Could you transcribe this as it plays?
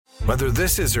Whether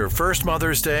this is her first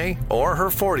Mother's Day or her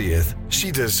 40th, she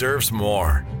deserves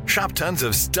more. Shop tons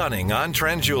of stunning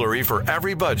on-trend jewelry for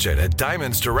every budget at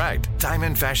Diamonds Direct.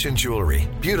 Diamond fashion jewelry,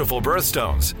 beautiful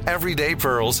birthstones, everyday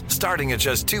pearls starting at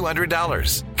just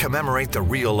 $200. Commemorate the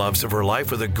real loves of her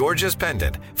life with a gorgeous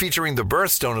pendant featuring the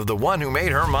birthstone of the one who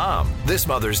made her mom. This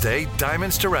Mother's Day,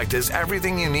 Diamonds Direct is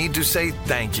everything you need to say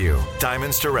thank you.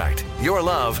 Diamonds Direct. Your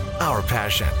love, our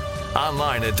passion.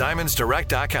 Online at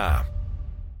diamondsdirect.com.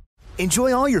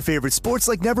 Enjoy all your favorite sports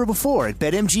like never before at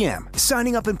BetMGM.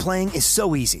 Signing up and playing is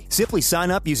so easy. Simply sign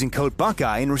up using code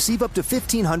Buckeye and receive up to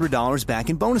 $1,500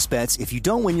 back in bonus bets if you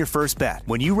don't win your first bet.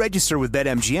 When you register with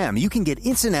BetMGM, you can get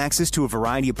instant access to a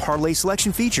variety of parlay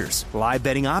selection features, live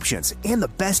betting options, and the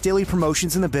best daily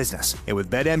promotions in the business. And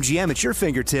with BetMGM at your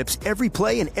fingertips, every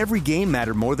play and every game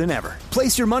matter more than ever.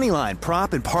 Place your moneyline,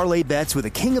 prop, and parlay bets with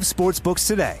the king of sportsbooks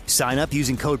today. Sign up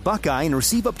using code Buckeye and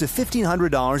receive up to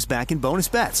 $1,500 back in bonus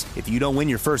bets if you don't win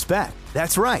your first bet.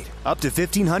 That's right, up to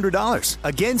 $1,500.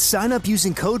 Again, sign up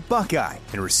using code Buckeye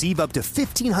and receive up to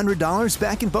 $1,500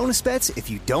 back in bonus bets if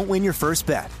you don't win your first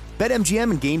bet.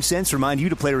 BetMGM and GameSense remind you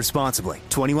to play responsibly.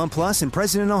 21 plus and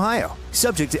present in Ohio.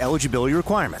 Subject to eligibility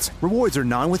requirements. Rewards are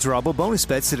non-withdrawable bonus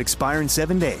bets that expire in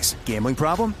 7 days. Gambling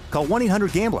problem? Call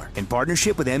 1-800-GAMBLER in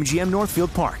partnership with MGM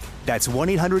Northfield Park. That's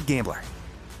 1-800-GAMBLER.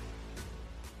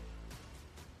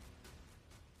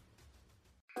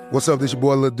 What's up, this your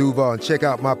boy Lil Duval, and check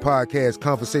out my podcast,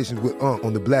 Conversations with Unc,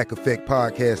 on the Black Effect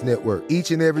Podcast Network.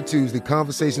 Each and every Tuesday,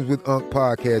 Conversations with Unc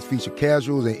podcast feature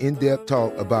casuals and in-depth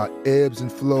talk about ebbs and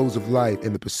flows of life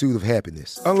and the pursuit of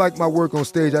happiness. Unlike my work on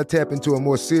stage, I tap into a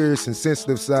more serious and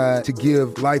sensitive side to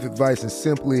give life advice and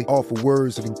simply offer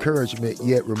words of encouragement,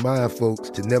 yet remind folks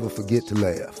to never forget to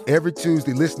laugh. Every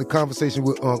Tuesday, listen to Conversation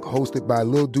with Unc, hosted by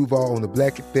Lil Duval on the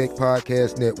Black Effect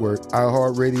Podcast Network,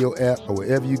 iHeartRadio app, or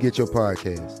wherever you get your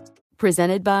podcasts.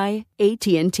 Presented by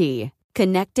AT&T.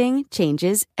 Connecting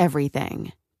changes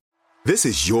everything. This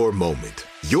is your moment,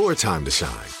 your time to shine,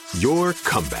 your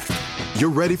comeback. You're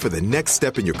ready for the next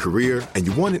step in your career, and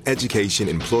you want an education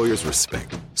employers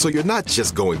respect. So you're not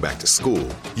just going back to school,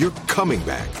 you're coming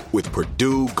back with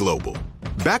Purdue Global.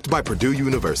 Backed by Purdue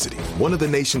University, one of the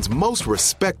nation's most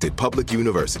respected public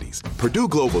universities, Purdue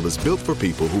Global is built for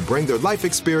people who bring their life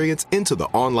experience into the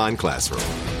online classroom.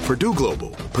 Purdue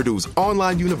Global, Purdue's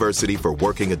online university for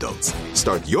working adults.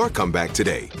 Start your comeback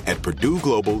today at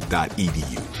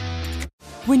purdueglobal.edu.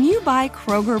 When you buy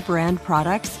Kroger brand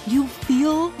products, you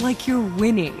feel like you're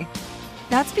winning.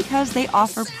 That's because they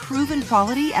offer proven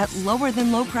quality at lower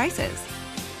than low prices.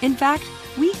 In fact,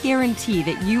 we guarantee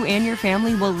that you and your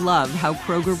family will love how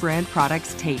Kroger brand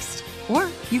products taste, or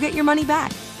you get your money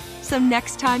back. So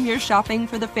next time you're shopping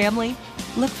for the family,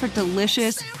 look for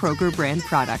delicious Kroger brand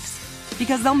products,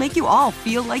 because they'll make you all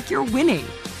feel like you're winning.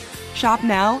 Shop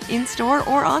now, in-store,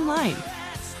 or online.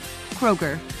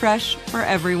 Kroger, fresh for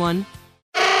everyone.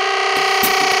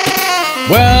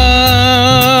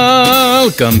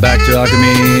 Welcome back to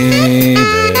Alchemy.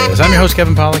 I'm your host,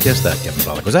 Kevin Pollak. Yes, that Kevin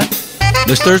Pollak. Was that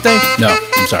this Thursday? No,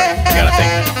 I'm sorry. I gotta think.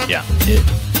 Yeah.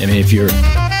 I mean, if you're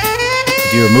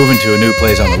moving to a new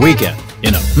place on the weekend, you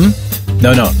know.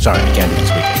 No, sorry, I can't do this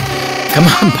weekend. Come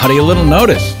on, buddy, a little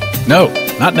notice. No,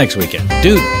 not next weekend.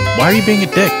 Dude, why are you being a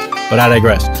dick? But I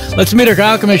digress. Let's meet our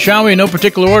alchemist, shall we? In no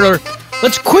particular order.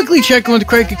 Let's quickly check in with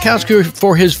Craig Kakowski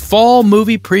for his fall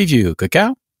movie preview.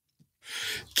 Kakao?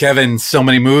 Kevin, so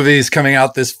many movies coming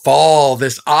out this fall,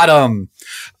 this autumn.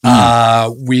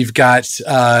 We've got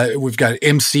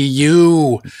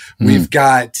MCU, we've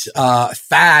got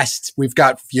Fast, we've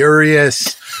got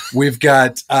Furious, we've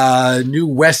got new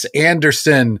Wes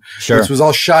Anderson, which was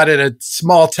all shot at a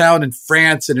small town in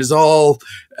France and is all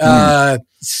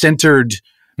centered.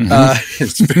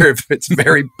 It's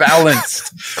very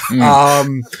balanced.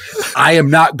 I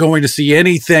am not going to see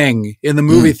anything in the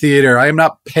movie theater. I am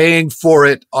not paying for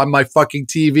it on my fucking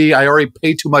TV. I already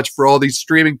pay too much for all these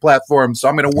streaming platforms. So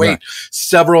I'm going to wait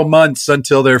several months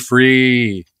until they're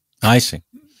free. I see.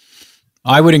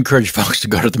 I would encourage folks to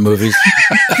go to the movies.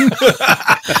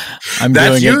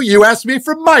 That's you. You asked me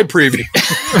for my preview.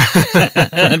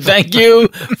 Thank you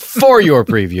for your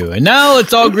preview. And now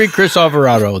let's all greet Chris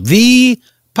Alvarado, the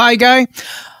pie guy.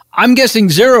 I'm guessing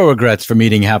zero regrets from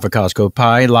eating half a Costco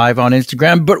pie live on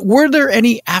Instagram, but were there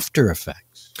any after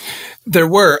effects? There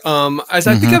were. As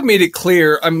I think I've made it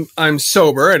clear, I'm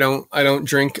sober. I don't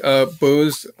drink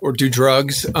booze or do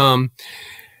drugs.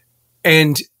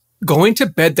 And going to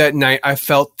bed that night, I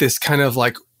felt this kind of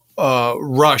like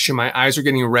rush, and my eyes were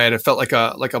getting red. It felt like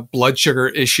a blood sugar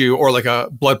issue, or like a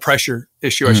blood pressure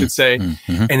issue, I should say.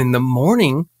 And in the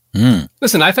morning,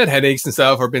 listen, I've had headaches and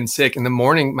stuff or been sick. In the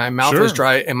morning, my mouth was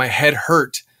dry and my head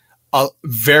hurt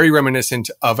very reminiscent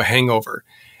of a hangover.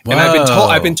 Whoa. And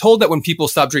I've been told that when people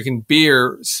stop drinking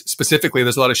beer, specifically,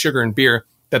 there's a lot of sugar in beer,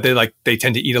 that they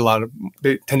tend to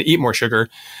eat more sugar.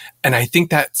 And I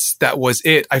think that was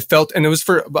it. I felt, and it was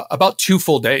for about 2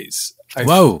 full days.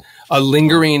 Whoa. A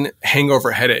lingering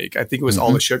hangover headache. I think it was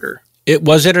all the sugar.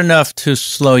 Was it enough to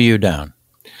slow you down?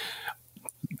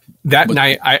 That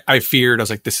night, I feared. I was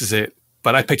like, this is it.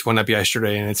 But I picked one up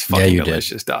yesterday, and it's fucking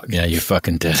delicious, dog. Yeah, you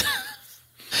fucking did.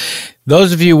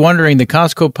 Those of you wondering, the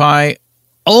Costco pie,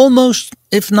 almost,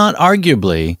 if not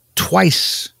arguably,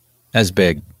 twice as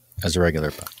big as a regular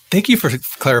pie. Thank you for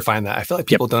clarifying that. I feel like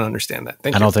people don't understand that.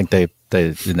 Thank you. I don't think they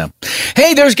know.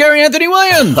 Hey, there's Gary Anthony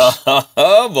Williams.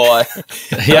 Oh boy!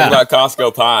 Yeah, talk about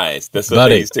Costco pies. That's what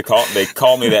they used to call. They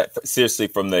call me that seriously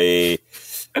from when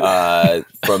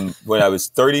I was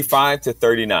 35 to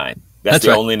 39. That's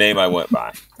the only name I went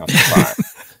by.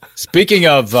 Speaking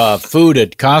of food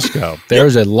at Costco,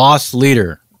 there's a lost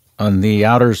leader on the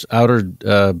outer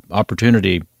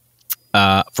opportunity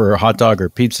for a hot dog or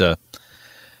pizza.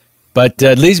 But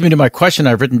it leads me to my question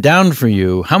I've written down for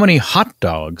you. How many hot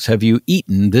dogs have you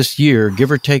eaten this year, give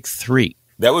or take 3?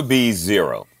 That would be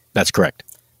 0. That's correct.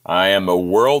 I am a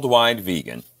worldwide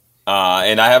vegan,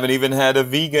 and I haven't even had a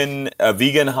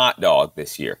vegan hot dog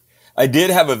this year. I did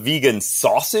have a vegan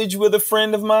sausage with a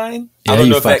friend of mine. Yeah, I don't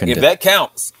know if that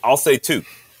counts. I'll say 2.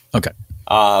 Okay.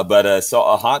 But a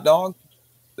hot dog,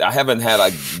 I haven't had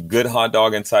a good hot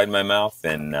dog inside my mouth,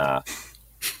 and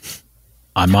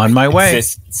I'm on my way.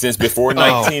 Since before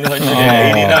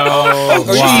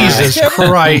 1989. Jesus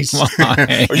Christ.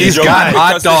 He's got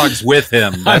hot dogs with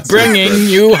him. I'm bringing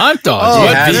you hot dogs. He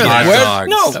has hot dogs.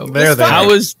 No, they're there.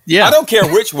 I don't care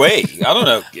which way. I don't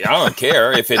know. I don't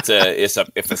care if it's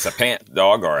a pant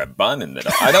dog or a bun in the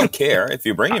dog. I don't care. If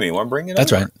you're bringing me one, bring it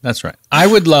over. That's right. I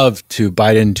would love to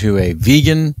bite into a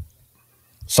vegan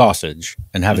sausage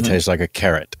and have it taste like a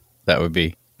carrot. That would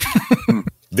be...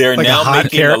 They're like now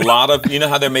making carrot. a lot of, you know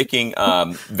how they're making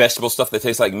vegetable stuff that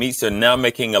tastes like meats? They're now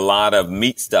making a lot of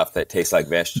meat stuff that tastes like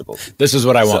vegetables. This is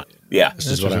what I want. Yeah. This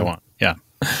is what I want. Yeah.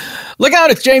 Look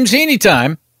out, it's James Heaney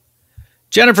time.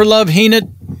 Jennifer Love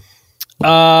Heenan.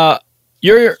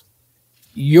 You're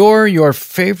your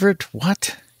favorite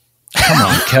what? Come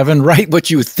on, Kevin. Write what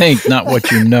you think, not what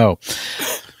you know.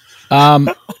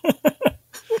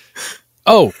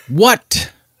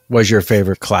 What was your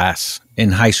favorite class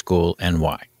in high school and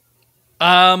why?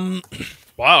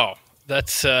 Wow.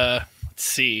 That's let's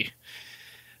see.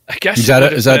 I guess is that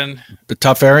a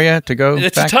tough area to go?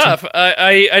 It's back tough. To?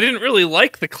 I didn't really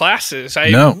like the classes. I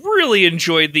really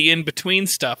enjoyed the in between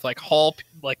stuff, like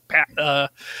I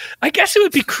guess it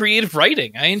would be creative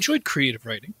writing. I enjoyed creative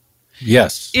writing.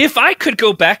 Yes. If I could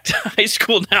go back to high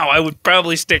school now, I would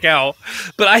probably stick out.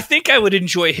 But I think I would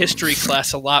enjoy history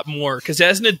class a lot more because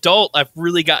as an adult, I've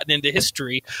really gotten into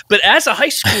history. But as a high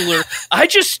schooler, I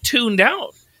just tuned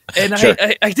out and sure.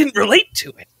 I didn't relate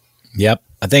to it. Yep.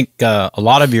 I think a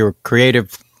lot of your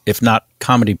creative, if not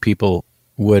comedy people,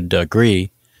 would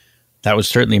agree. That was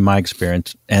certainly my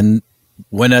experience. And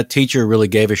when a teacher really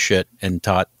gave a shit and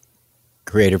taught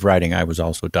creative writing, I was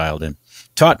also dialed in.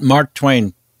 Taught Mark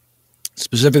Twain,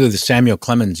 specifically the Samuel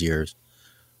Clemens years,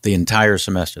 the entire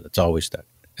semester. That's always stuck.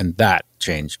 And that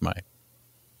changed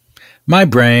my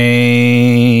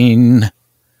brain.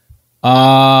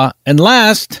 And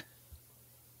last,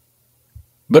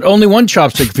 but only one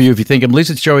chopstick for you if you think of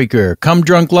Lisa Joey Greer. Come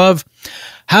Drunk Love.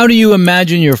 How do you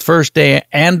imagine your first day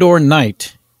and or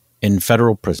night in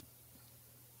federal prison?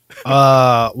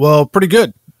 Well, pretty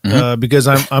good. Because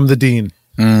I'm the dean.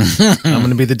 Mm-hmm. I'm going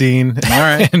to be the dean. All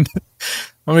right. And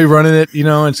I'm going to be running it,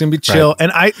 and it's going to be chill.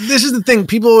 Right. And this is the thing.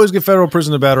 People always give federal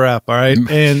prison a bad rap, all right?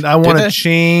 And I want to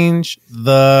change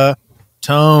the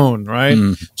tone, right?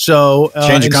 So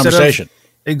change the conversation.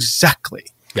 Exactly.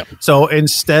 Yep. So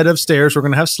instead of stairs, we're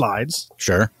going to have slides.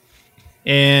 Sure.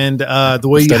 And the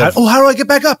way how do I get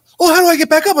back up? Oh, how do I get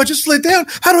back up? I just slid down.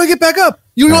 How do I get back up?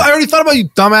 I already thought about you,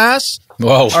 dumbass. Whoa.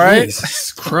 All right.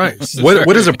 Jesus Christ.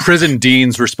 What is a prison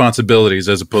dean's responsibilities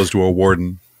as opposed to a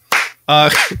warden?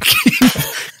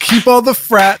 Keep all the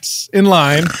frats in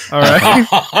line. All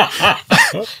right.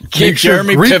 Keep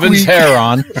Jeremy Piven's hair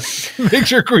on. Make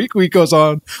sure Greek Week goes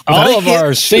on. All of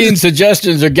our scene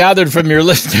suggestions are gathered from your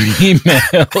listener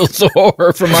emails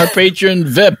or from our patron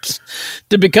VIPs.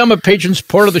 To become a patron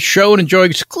supporter of the show and enjoy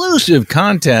exclusive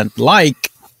content like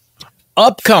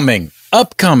upcoming,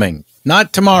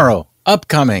 not tomorrow,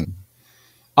 upcoming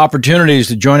opportunities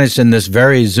to join us in this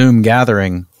very Zoom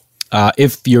gathering.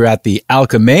 If you're at the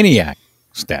Alchemaniac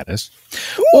status,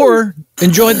 or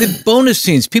enjoy the bonus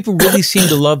scenes. People really seem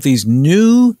to love these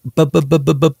new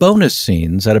bonus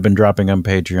scenes that have been dropping on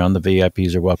Patreon. The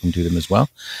VIPs are welcome to them as well.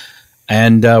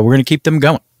 And we're going to keep them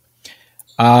going.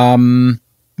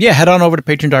 Head on over to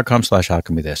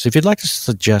patreon.com/alchemythis. If you'd like to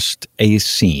suggest a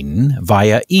scene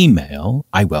via email,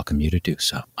 I welcome you to do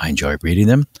so. I enjoy reading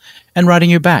them and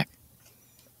writing you back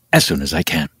as soon as I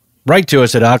can. Write to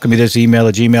us at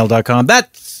alchemythisemail@gmail.com.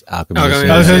 That's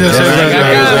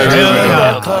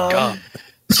alchemythisemail.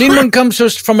 Scene one comes to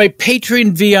us from a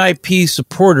Patreon VIP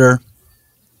supporter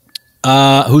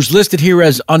who's listed here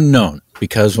as unknown,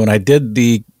 because when I did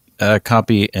the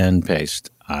copy and paste,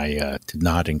 I did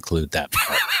not include that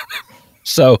part.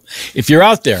 So if you're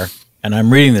out there, and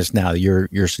I'm reading this now,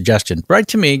 your suggestion, write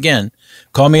to me again.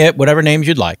 Call me at whatever names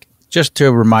you'd like, just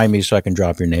to remind me so I can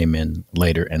drop your name in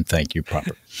later and thank you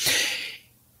proper.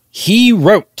 He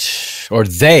wrote, or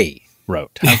they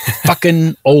wrote, how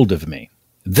fucking old of me.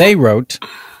 They wrote,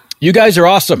 "You guys are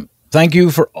awesome. Thank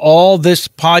you for all this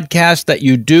podcast that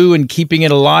you do and keeping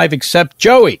it alive, except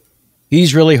Joey.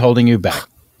 He's really holding you back."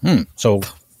 So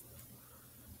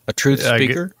a truth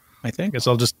speaker, I think. I guess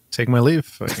I'll just take my leave.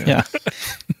 Yeah.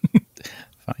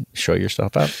 Fine. Show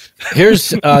yourself out.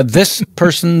 Here's this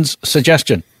person's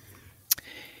suggestion.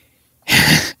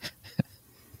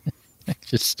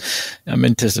 I'm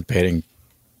anticipating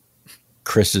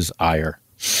Chris's ire.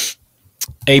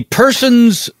 A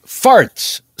person's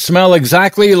farts smell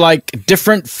exactly like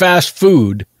different fast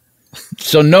food,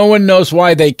 so no one knows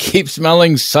why they keep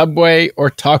smelling Subway or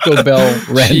Taco Bell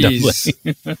randomly.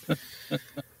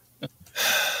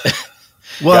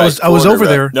 Well, I was over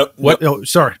there. Nope. What? Oh,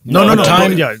 sorry. No.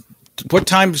 Time? Yeah. What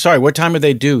time? Sorry. What time did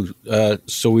they do?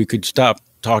 So we could stop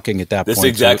talking at that point. That's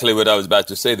exactly what I was about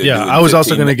to say. I was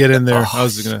also going to get in there. I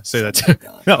was going to say that too.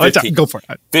 No, 15, go for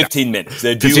it. 15 minutes.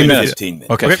 They're due in 15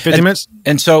 minutes. Okay, 15 minutes.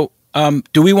 And so,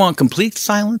 do we want complete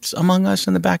silence among us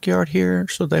in the backyard here,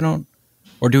 so they don't,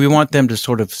 or do we want them to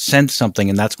sort of sense something,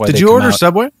 and that's why? Did they you come order out,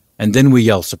 Subway? And then we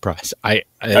yell surprise. I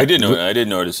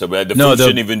didn't order Subway. The food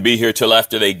shouldn't even be here till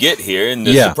after they get here and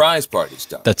the surprise party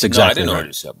stuff. That's exactly. No, I didn't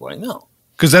order Subway. No,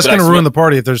 because that's going to ruin the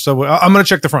party if there's Subway. I'm going to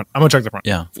check the front.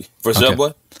 Yeah, for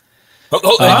Subway.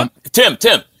 Tim,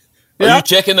 are you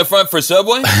checking the front for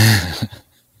Subway?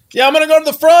 Yeah, I'm going to go to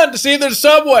the front to see if there's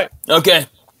Subway. Okay.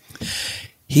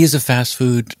 He's a fast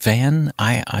food fan.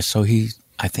 I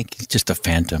think he's just a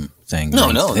phantom thing. No.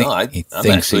 He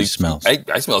thinks he smells.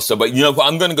 I smell Subway. You know,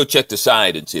 I'm going to go check the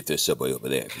side and see if there's Subway over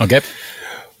there. Okay.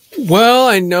 Well,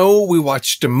 I know we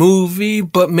watched a movie,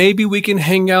 but maybe we can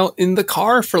hang out in the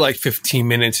car for like 15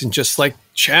 minutes and just like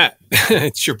chat.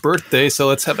 It's your birthday, so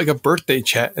let's have like a birthday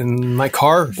chat in my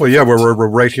car. Well, yeah, we're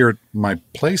right here at my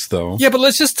place, though. Yeah, but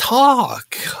let's just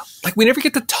talk. Like, we never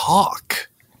get to talk.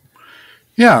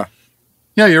 Yeah,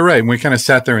 you're right. And we kind of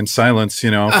sat there in silence,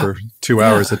 for 2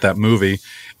 hours at that movie.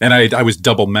 And I was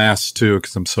double masked, too,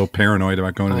 because I'm so paranoid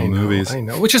about going to the movies. I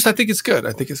know. Which is, I think it's good.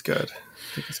 I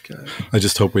I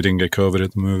just hope we didn't get COVID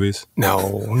at the movies.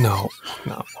 No.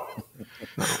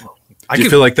 Do you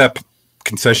feel like that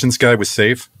concessions guy was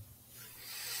safe?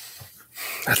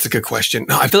 That's a good question.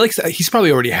 No, I feel like he's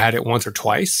probably already had it once or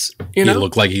twice. You know? He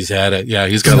looked like he's had it. Yeah,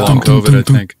 he's got long COVID, I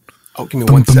think. Oh, give me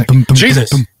 1 second.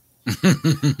 Jesus.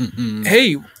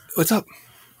 Hey, what's up?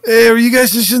 Hey, are you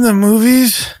guys just in the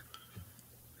movies?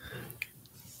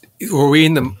 Were we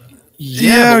in the...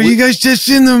 Yeah, are you guys just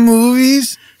in the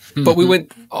movies? But we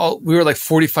were like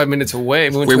 45 minutes away.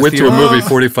 We went to a movie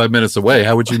 45 minutes away.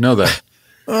 How would you know that?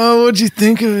 Oh, what'd you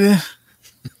think of it?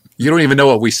 You don't even know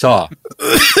what we saw.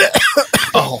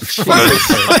 Oh,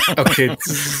 okay.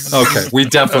 Okay, we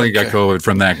definitely got COVID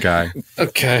from that guy.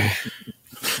 Okay.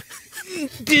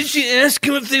 Did you ask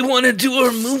him if they want to do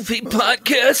our movie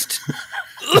podcast?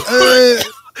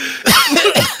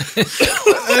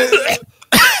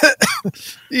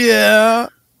 Yeah.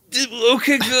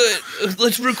 Okay, good.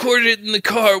 Let's record it in the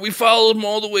car. We followed them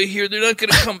all the way here. They're not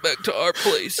going to come back to our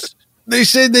place. They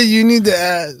said that you need to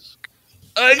ask.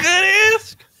 I gotta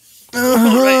ask? All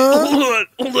right,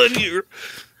 hold on here.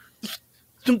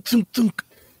 Thunk, thunk, thunk.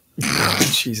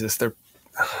 Jesus, we're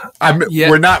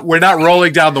not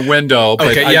rolling down the window,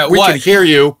 but okay, we can hear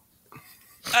you.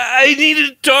 I need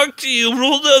to talk to you.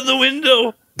 Roll down the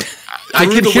window. I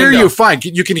can hear you fine.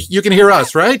 You can hear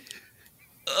us, right?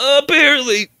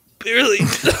 Barely.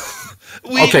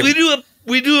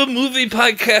 We do a movie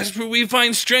podcast where we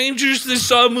find strangers that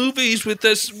saw movies with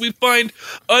us. We find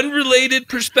unrelated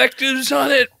perspectives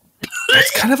on it.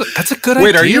 That's a good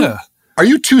idea. Wait, are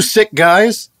you two sick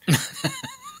guys?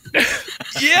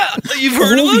 Yeah, you've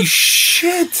heard of us? Holy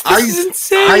shit! This is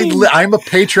insane. I'm a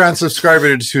Patreon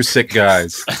subscriber to Two Sick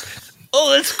Guys.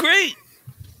 Oh, that's great.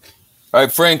 All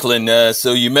right, Franklin,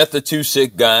 so you met the two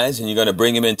sick guys, and you're going to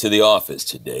bring them into the office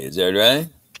today. Is that right?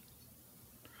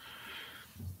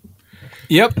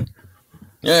 Yep. All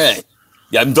right.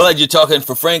 Yeah, I'm glad you're talking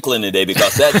for Franklin today,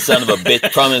 because that son of a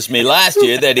bitch promised me last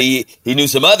year that he knew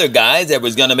some other guys that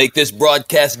was going to make this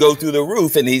broadcast go through the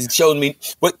roof, and he's shown me...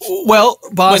 Well,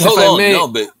 boss, hold if I on. may... No,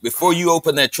 but before you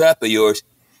open that trap of yours,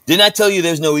 didn't I tell you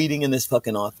there's no eating in this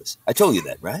fucking office? I told you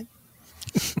that, right?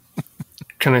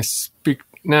 Can I speak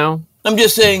now? I'm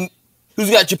just saying, who's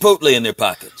got Chipotle in their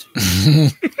pockets?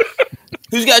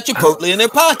 Who's got Chipotle in their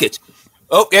pockets?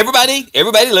 Oh, everybody,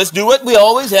 let's do what we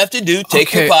always have to do.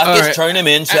 Take your pockets, turn them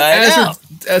inside out.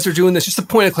 As we're doing this, just a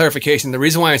point of clarification. The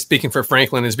reason why I'm speaking for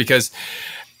Franklin is because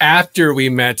after we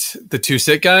met the two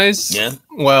sick guys,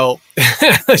 well,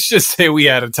 let's just say we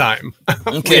had a time.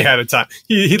 Okay. We had a time.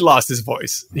 He lost his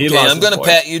voice. I'm going to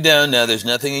pat you down now. There's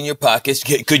nothing in your pockets.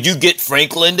 Could you get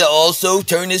Franklin to also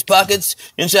turn his pockets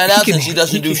inside out, since he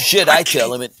doesn't do shit? I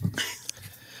tell him it.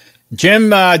 Jim,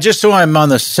 just so I'm on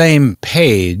the same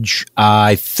page,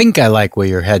 I think I like where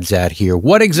your head's at here.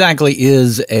 What exactly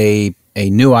is a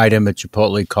new item at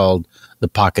Chipotle called the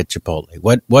Pocket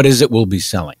Chipotle? What is it we'll be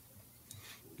selling?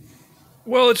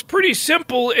 Well, it's pretty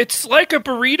simple. It's like a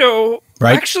burrito.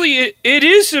 Right. Actually, it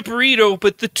is a burrito,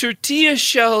 but the tortilla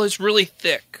shell is really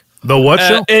thick. The what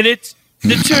shell? And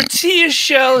the tortilla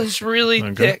shell is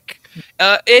really thick.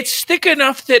 It's thick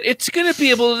enough that it's going to be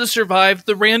able to survive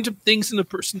the random things in the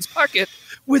person's pocket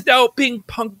without being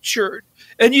punctured.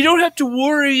 And you don't have to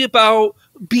worry about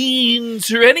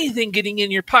beans or anything getting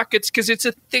in your pockets because it's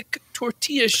a thick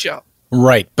tortilla shell.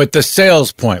 Right. But the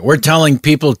sales point, we're telling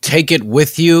people take it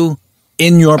with you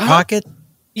in your pocket?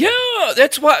 Yeah,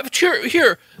 that's why.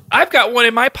 Here, I've got one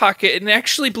in my pocket, and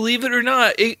actually, believe it or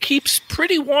not, it keeps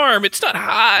pretty warm. It's not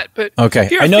hot, but okay.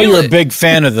 Here, I know you're a big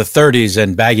fan of the 30s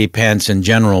and baggy pants in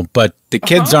general, but the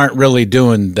kids aren't really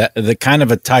doing the kind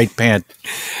of a tight pant.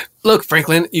 Look,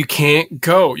 Franklin, you can't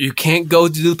go. You can't go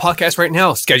to do the podcast right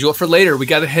now. Schedule it for later. We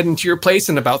got to head into your place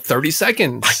in about 30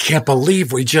 seconds. I can't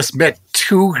believe we just met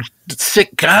two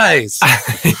sick guys.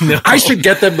 I should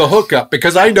get them the hookup,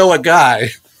 because I know a guy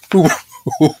who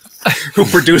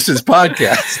produces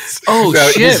podcasts. Oh,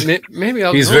 shit. Maybe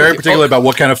I'll He's go very with particular about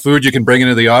what kind of food you can bring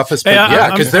into the office.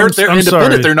 But because they're independent.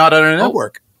 Sorry. They're not on a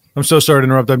network. I'm so sorry to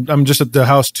interrupt. I'm just at the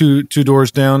house two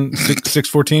doors down,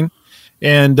 614.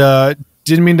 And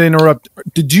didn't mean to interrupt.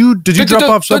 Did you drop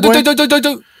off Subway? Did you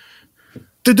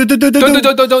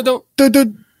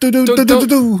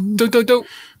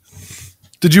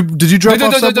drop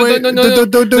off Subway?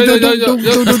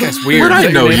 That's weird.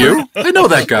 I know you. I know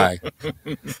that guy.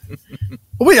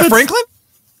 Oh, wait, Franklin?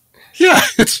 Yeah,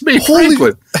 it's me,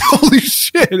 Franklin. Holy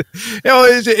shit!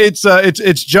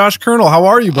 It's Josh Colonel. How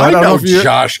are you, bud? I know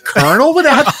Josh Colonel.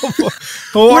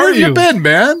 How are you been,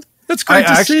 man? That's great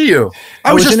to see you.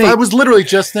 I was literally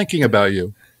just thinking about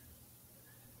you.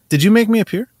 Did you make me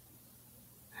appear?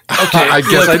 Okay,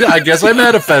 I guess I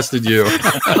manifested you.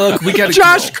 Look, we got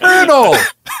Josh Colonel.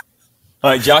 All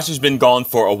right, Josh has been gone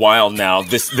for a while now.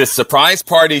 This surprise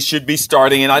party should be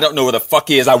starting, and I don't know where the fuck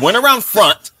he is. I went around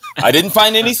front. I didn't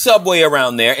find any Subway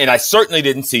around there, and I certainly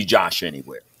didn't see Josh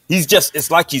anywhere. It's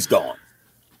like he's gone.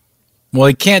 Well,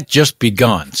 he can't just be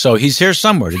gone. So he's here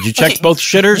somewhere. Did you check both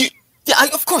shitters? Yeah,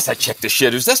 of course I checked the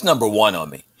shitters. That's number one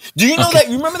on me. Do you know that?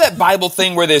 You remember that Bible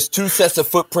thing where there's two sets of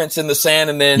footprints in the sand,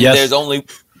 and then there's only...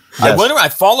 Yes. I went around, I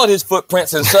followed his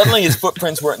footprints, and suddenly his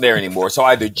footprints weren't there anymore. So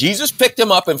either Jesus picked him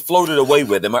up and floated away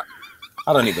with him, or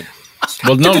I don't even...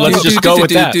 Well, no, let's just go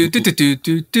with that. Is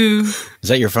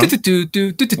that your phone?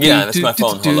 Yeah, that's my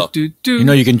phone. Hold up. You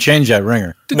know you can change that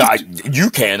ringer. No, you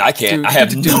can. I can't. I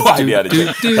have no idea how to do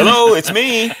it. Hello, it's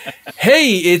me.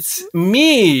 Hey, it's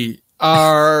me.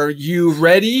 Are you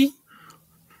ready?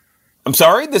 I'm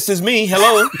sorry, this is me.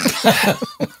 Hello.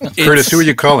 Curtis, who are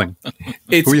you calling?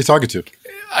 Who are you talking to?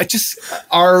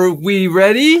 Are we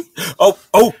ready? Oh.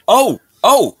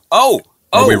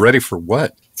 Are we ready for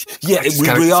what? Yeah,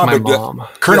 we are. My mom.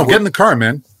 Colonel, get in the car,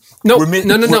 man. No. What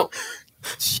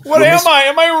am I?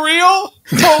 Am I real?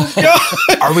 Oh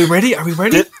God! Are we ready?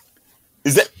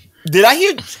 Did I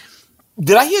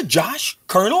hear Josh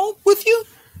Colonel with you?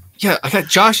 Yeah, I got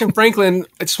Josh and Franklin.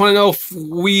 I just want to know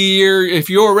if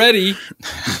you're ready.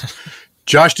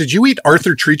 Josh, did you eat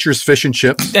Arthur Treacher's fish and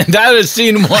chips? And that is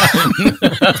scene one.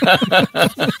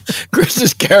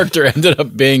 Chris's character ended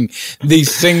up being the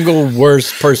single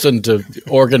worst person to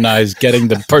organize getting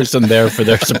the person there for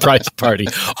their surprise party.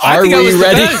 Are we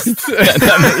ready?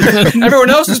 Everyone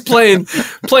else is playing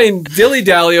dilly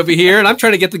dally over here, and I'm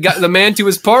trying to get the man to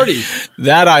his party.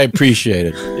 That I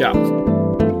appreciated. Yeah.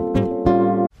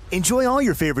 Enjoy all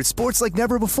your favorite sports like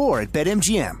never before at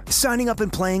BetMGM. Signing up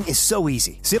and playing is so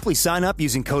easy. Simply sign up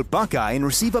using code Buckeye and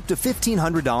receive up to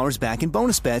 $1,500 back in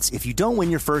bonus bets if you don't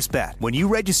win your first bet. When you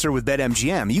register with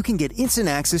BetMGM, you can get instant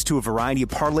access to a variety of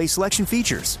parlay selection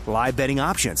features, live betting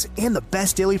options, and the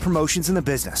best daily promotions in the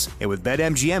business. And with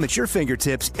BetMGM at your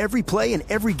fingertips, every play and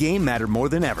every game matter more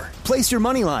than ever. Place your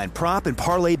moneyline, prop, and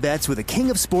parlay bets with the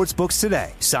king of sportsbooks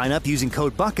today. Sign up using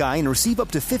code Buckeye and receive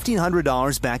up to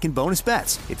 $1,500 back in bonus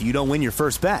bets if you don't win your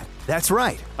first bet. That's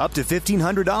right, up to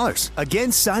 $1,500.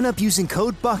 Again, sign up using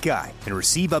code Buckeye and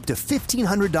receive up to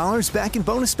 $1,500 back in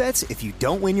bonus bets if you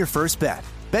don't win your first bet.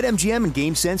 BetMGM and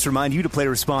GameSense remind you to play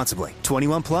responsibly.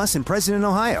 21 plus and present in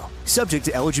Ohio. Subject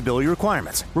to eligibility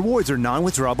requirements. Rewards are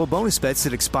non-withdrawable bonus bets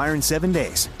that expire in 7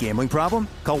 days. Gambling problem?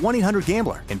 Call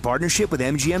 1-800-GAMBLER in partnership with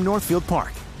MGM Northfield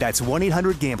Park. That's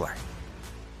 1-800-GAMBLER.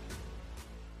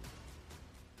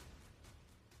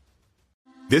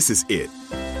 This is it.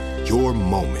 Your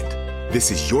moment.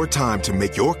 This is your time to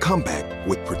make your comeback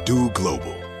with Purdue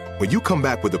Global. When you come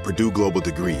back with a Purdue Global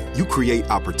degree, you create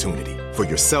opportunity for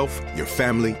yourself, your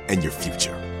family, and your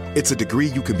future. It's a degree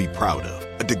you can be proud of,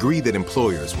 a degree that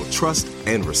employers will trust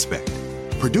and respect.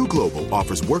 Purdue Global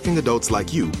offers working adults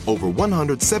like you over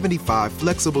 175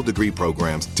 flexible degree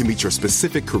programs to meet your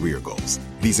specific career goals.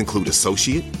 These include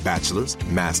associate, bachelor's,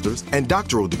 master's, and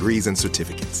doctoral degrees and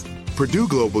certificates. Purdue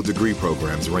Global degree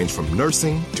programs range from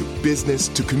nursing to business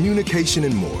to communication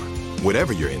and more.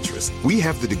 Whatever your interest, we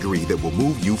have the degree that will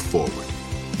move you forward.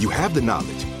 You have the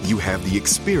knowledge, you have the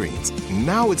experience.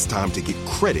 Now it's time to get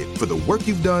credit for the work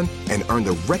you've done and earn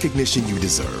the recognition you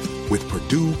deserve with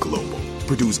Purdue Global,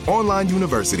 Purdue's online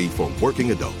university for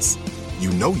working adults.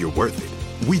 You know you're worth it.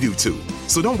 We do too.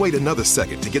 So don't wait another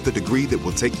second to get the degree that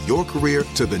will take your career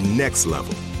to the next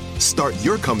level. Start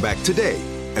your comeback today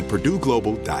at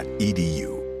purdueglobal.edu.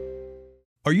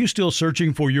 Are you still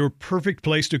searching for your perfect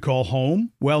place to call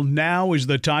home? Well, now is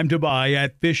the time to buy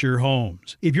at Fisher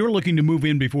Homes. If you're looking to move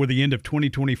in before the end of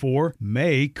 2024,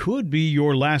 May could be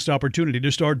your last opportunity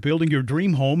to start building your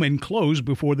dream home and close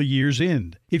before the year's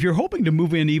end. If you're hoping to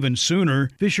move in even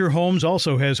sooner, Fisher Homes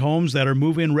also has homes that are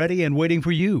move-in ready and waiting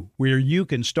for you, where you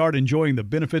can start enjoying the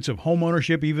benefits of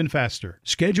homeownership even faster.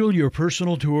 Schedule your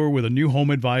personal tour with a new home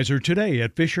advisor today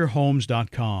at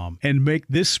FisherHomes.com and make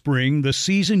this spring the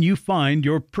season you find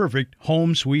your perfect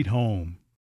home sweet home.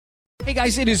 Hey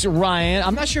guys, it is Ryan.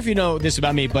 I'm not sure if you know this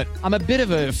about me, but I'm a bit of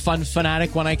a fun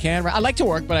fanatic when I can. I like to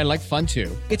work, but I like fun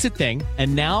too. It's a thing.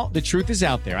 And now the truth is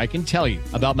out there. I can tell you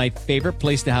about my favorite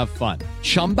place to have fun.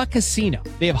 Chumba Casino.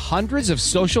 They have hundreds of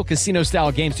social casino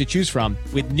style games to choose from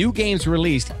with new games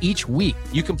released each week.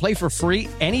 You can play for free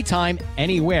anytime,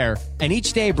 anywhere. And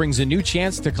each day brings a new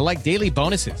chance to collect daily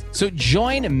bonuses. So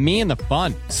join me in the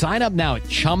fun. Sign up now at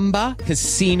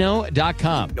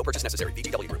ChumbaCasino.com. No purchase necessary.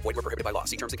 VGW Group. Void where prohibited by law.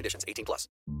 See terms and conditions. 18 plus.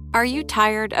 Are you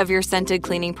tired of your scented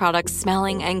cleaning products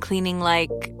smelling and cleaning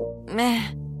like meh?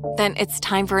 Then it's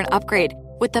time for an upgrade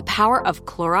with the power of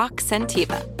Clorox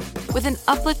Scentiva. With an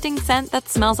uplifting scent that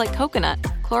smells like coconut,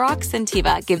 Clorox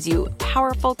Scentiva gives you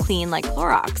powerful clean like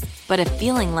Clorox, but a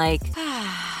feeling like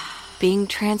being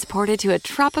transported to a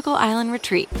tropical island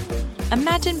retreat.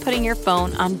 Imagine putting your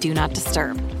phone on Do Not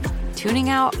Disturb, tuning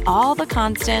out all the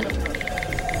constant,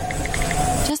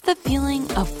 just the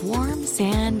feeling of warm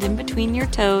sand in between your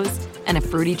toes and a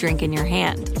fruity drink in your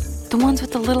hand. The ones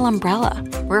with the little umbrella.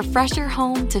 Refresh your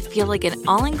home to feel like an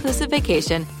all-inclusive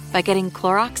vacation by getting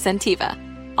Clorox Scentiva.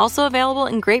 Also available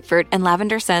in grapefruit and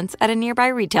lavender scents at a nearby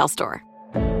retail store.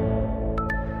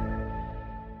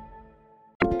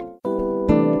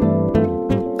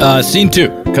 Scene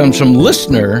 2 comes from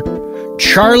listener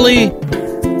Charlie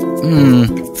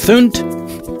Thuente,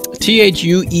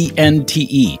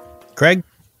 Thuente. Craig?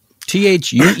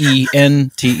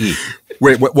 Thuente.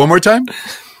 Wait, one more time?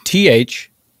 Thuente.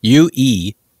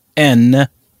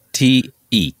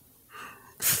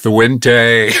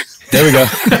 Thuente. There we go.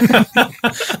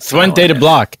 Thuente de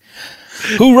Block.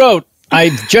 Who wrote, I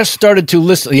just started to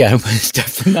listen. Yeah, it's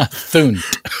definitely not Thunt.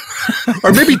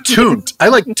 Or maybe Toont. I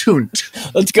like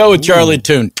Toont. Let's go with Charlie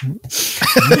Toont.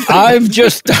 I've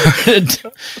just started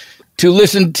to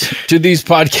listen to these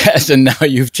podcasts, and now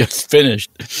you've just finished.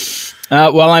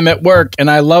 While I'm at work, and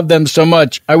I love them so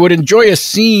much, I would enjoy a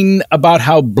scene about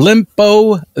how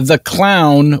Blimpo the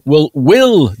Clown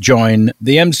will join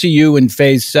the MCU in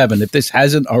Phase 7, if this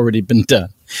hasn't already been done.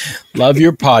 Love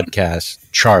your podcast,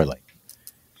 Charlie.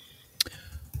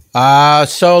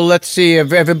 So let's see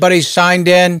if everybody's signed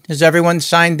in. Is everyone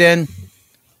signed in?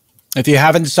 If you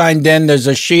haven't signed in, there's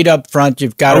a sheet up front.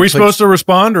 You've got. Are we supposed to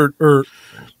respond or?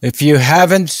 If you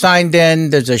haven't signed in,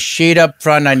 there's a sheet up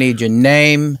front. I need your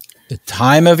name, The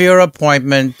time of your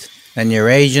appointment and your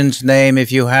agent's name if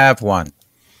you have one.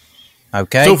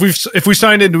 Okay. So if we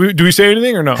signed in, do we say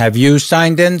anything or no? Have you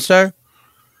signed in, sir?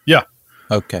 Yeah.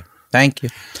 Okay. Thank you.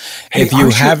 Hey, if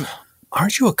you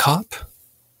aren't you a cop?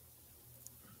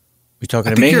 You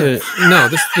talking to me? No,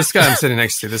 this guy I'm sitting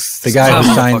next to. The guy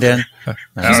who signed in.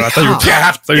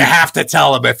 You have to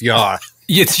tell him if you are.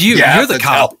 It's you. You're the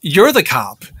cop. You're the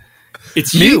cop.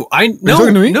 It's me? you.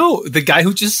 No, the guy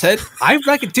who just said, I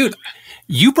reckon, dude,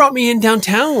 you brought me in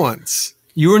downtown once.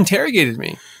 You interrogated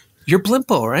me. You're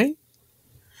Blimpo, right?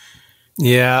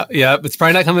 Yeah. It's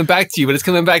probably not coming back to you, but it's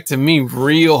coming back to me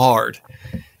real hard.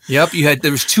 Yep.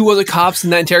 There was 2 other cops in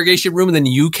that interrogation room, and then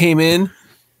you came in.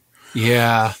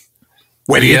 Yeah.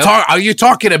 Wait, are you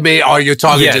talking to me or are you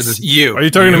talking to this? You. Are you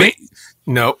talking to me?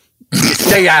 No.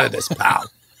 Stay out of this, pal.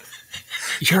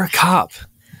 You're a cop.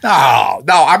 No,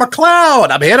 I'm a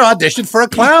clown. I'm here to audition for a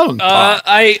clown.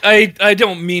 I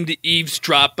don't mean to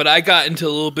eavesdrop, but I got into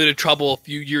a little bit of trouble a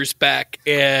few years back,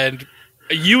 and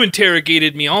you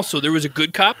interrogated me also. There was a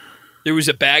good cop, there was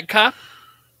a bad cop,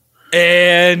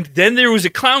 and then there was a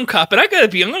clown cop. And I got to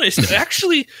be honest,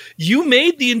 actually, you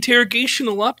made the interrogation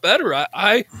a lot better.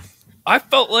 I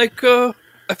felt like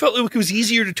it was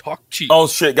easier to talk to you. Oh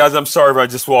shit, guys! I'm sorry if I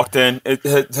just walked in.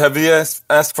 Have you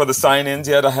asked for the sign-ins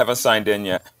yet? I haven't signed in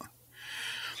yet.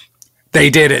 They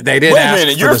did it. They did. Wait a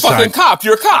minute! You're a fucking cop.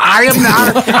 You're a cop. I am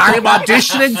not. I am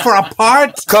auditioning for a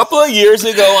part. A couple of years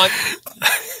ago,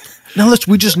 Now,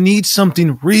 we just need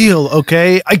something real,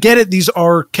 okay? I get it. These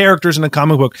are characters in a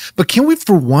comic book, but can we,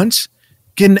 for once,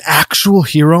 get an actual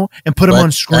hero and put him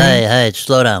on screen? Hey,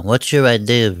 slow down. What's your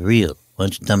idea of real? Why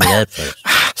don't you tell me that first?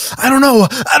 I don't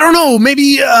know.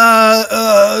 Maybe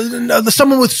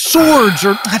someone with swords,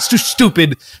 or that's too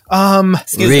stupid.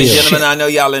 Excuse me, gentlemen. I know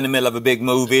y'all in the middle of a big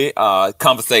movie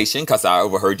conversation because I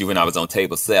overheard you when I was on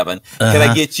table 7. Can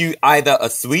I get you either a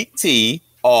sweet tea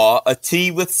or a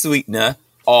tea with sweetener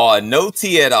or no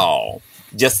tea at all?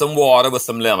 Just some water with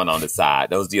some lemon on the side.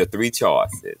 Those are your 3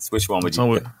 choices. Which one would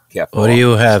you care for? What are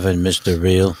you having, Mr.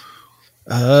 Real?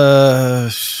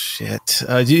 Shit.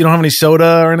 You don't have any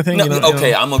soda or anything? No,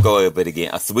 okay, I'm gonna go over it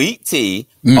again. A sweet tea,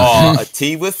 or a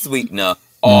tea with sweetener,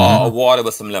 or water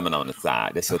with some lemon on the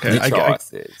side. That's your 3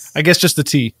 choices. I guess just the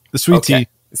tea, the sweet tea.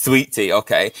 Sweet tea,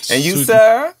 okay. And you,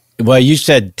 sir? Well, you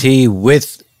said tea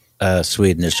with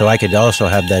sweetener, so I could also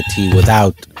have that tea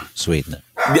without sweetener.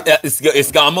 I'm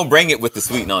gonna bring it with the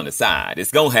sweetener on the side.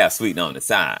 It's gonna have sweetener on the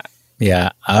side. Yeah.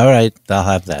 All right. I'll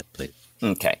have that, please.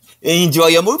 Okay. Enjoy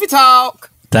your movie talk.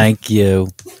 Thank you.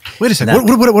 Wait a second.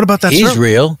 What about that? He's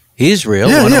real. He's real.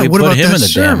 Yeah, Why don't we what put about him that in the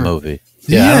server? damn movie?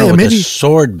 Yeah, I don't know what the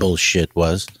sword bullshit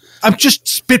was. I'm just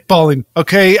spitballing,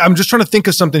 okay? I'm just trying to think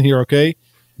of something here, okay?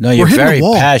 No, you're very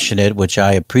passionate, which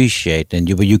I appreciate, and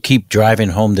you keep driving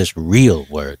home this real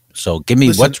word. So give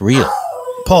me what's real.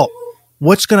 Paul,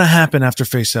 what's going to happen after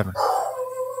Phase 7?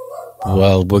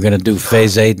 Well, we're going to do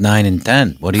Phase 8, 9, and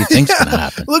 10. What do you think's going to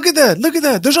happen? Look at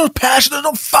that. There's no passion. There's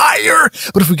no fire.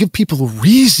 But if we give people a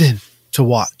reason to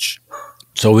watch.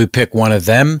 So we pick one of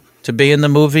them to be in the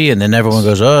movie, and then everyone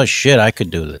goes, oh, shit, I could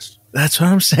do this. That's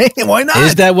what I'm saying. Why not?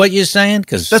 Is that what you're saying?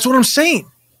 Because that's what I'm saying.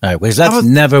 All right, because that's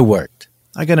never worked.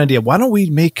 I got an idea. Why don't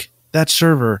we make that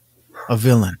server a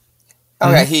villain?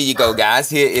 All right, here you go,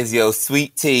 guys. Here is your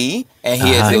sweet tea, and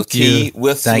here's your tea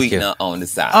with sweetener on the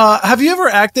side. Have you ever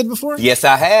acted before? Yes,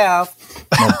 I have.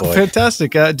 Oh, boy.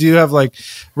 Fantastic. Do you have,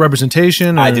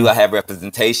 representation? I do. I have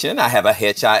representation. I have a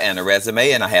headshot and a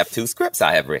resume, and I have 2 scripts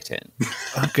I have written.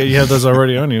 Okay, you have those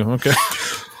already on you. Okay.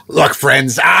 Look,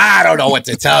 friends, I don't know what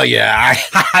to tell you.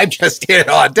 I'm just here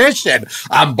to audition.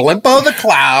 I'm Blimpo the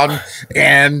Clown,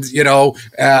 and,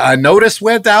 a notice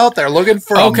went out. They're looking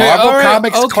for a Marvel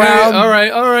Comics clown. All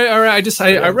right.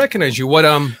 I recognize you. What,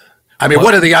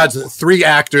 what are the odds that 3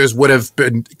 actors would have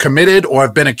been committed or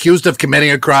have been accused of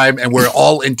committing a crime and were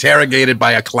all interrogated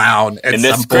by a clown at and some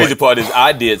that's the crazy part is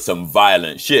I did some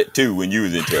violent shit, too, when you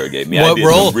was interrogating me. What I did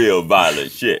role? some real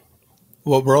violent shit.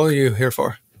 What role are you here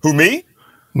for? Who, me?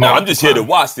 No, I'm just here to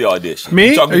watch the audition.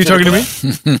 Me? Are you talking to me?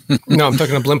 No, I'm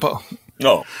talking to Blimpo.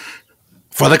 No.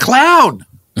 For the clown.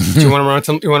 Do you want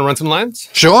to run some lines?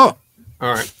 Sure.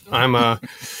 All right.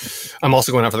 I'm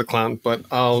also going out for the clown, but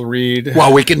I'll read.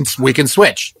 Well, we can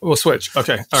switch. We'll switch.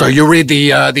 Okay. So you read the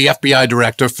FBI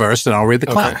director first, and I'll read the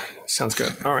clown. Okay. Sounds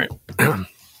good. All right.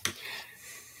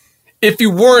 If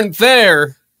you weren't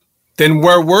there, then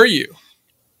where were you?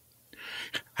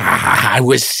 I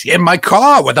was in my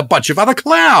car with a bunch of other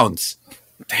clowns.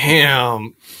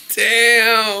 Damn.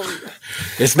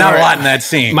 It's not a lot in that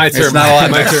scene. My turn. It's not a lot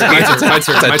in that scene.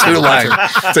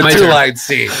 It's a two-line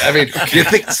scene. I mean, you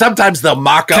think sometimes they'll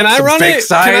mock up some fake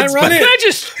sides.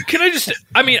 Can I just?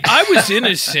 I mean, I was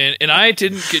innocent and I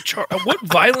didn't get charged. What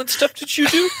violent stuff did you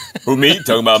do? Who, me?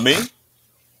 Talking about me?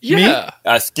 Yeah.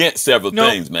 I skint several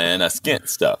things, man. I skint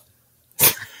stuff.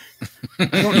 I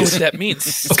don't know what that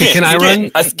means. Okay, can I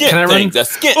run? I skint things. I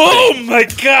skint Oh things. my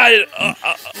God.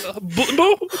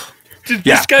 Blimbo? Did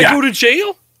this guy go to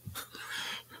jail?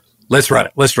 Let's run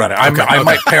it. I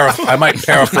might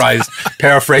paraphrase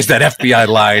that FBI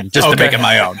line just to make it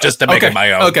my own.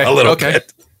 A little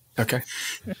bit. Okay.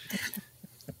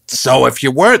 So if you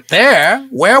weren't there,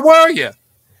 where were you?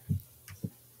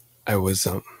 I was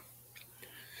I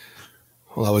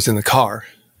was in the car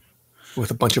with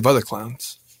a bunch of other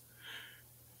clowns.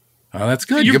 Oh, that's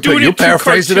good. You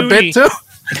paraphrased it a bit too.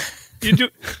 You do.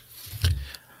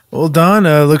 Well, Don,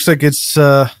 looks like it's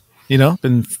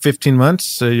been 15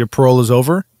 months. Your parole is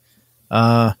over.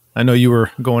 I know you were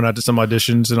going out to some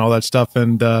auditions and all that stuff,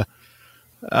 and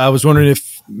I was wondering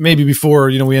if maybe before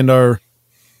we end our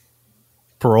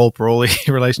parolee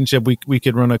relationship, we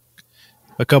could run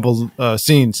a couple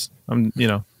scenes.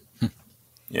 Yeah,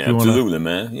 absolutely,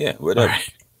 man. Yeah, whatever.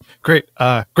 Right.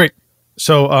 Great.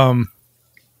 So, I'm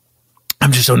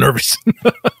just so nervous.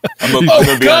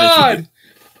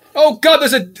 Oh God!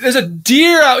 There's a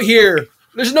deer out here.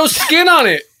 There's no skin on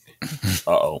it.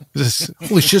 Uh-oh.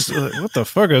 Holy shit! What the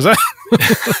fuck is that?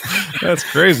 That's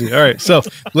crazy. All right, so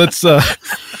let's. I'm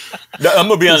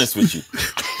gonna be honest with you.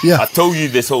 Yeah. I told you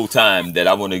this whole time that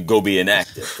I want to go be an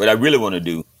actor. What I really want to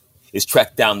do is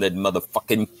track down that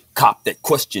motherfucking cop that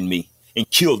questioned me and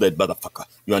kill that motherfucker.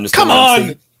 You understand? Come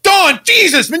on, Don!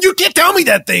 Jesus, man, you can't tell me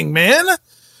that thing, man.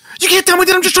 You can't tell me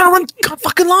that I'm just trying to run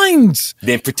fucking lines.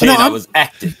 Then pretend I was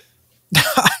acting.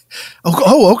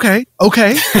 Okay.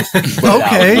 Okay.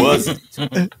 I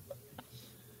wasn't.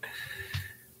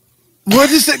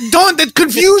 What is that, Don? That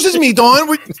confuses me,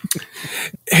 Don.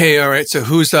 Hey, all right. So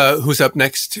who's up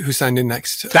next? Who signed in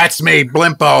next? That's me,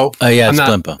 Blimpo. Oh yeah, it's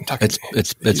Blimpo.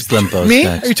 It's Blimpo. Me?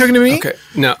 Next. Are you talking to me? Okay.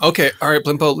 No. Okay. All right,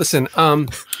 Blimpo. Listen. A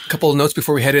couple of notes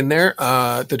before we head in there.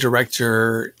 The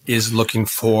director is looking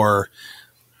for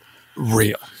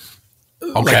real.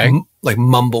 Okay. Like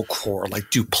mumblecore, like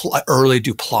early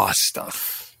Duplass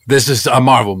stuff. This is a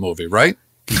Marvel movie, right?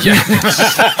 Yeah.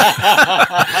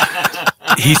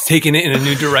 He's taking it in a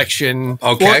new direction.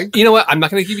 Okay. Well, you know what? I'm not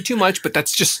going to give you too much, but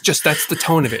that's just that's the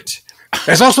tone of it.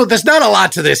 There's not a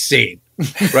lot to this scene,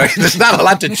 right? There's not a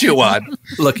lot to chew on.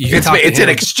 Look, it's an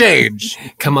exchange.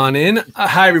 Come on in.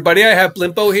 Hi, everybody. I have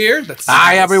Blimpo here.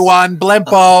 Hi, everyone.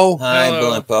 Blimpo. Hi,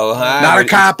 Blimpo. Hi. Not a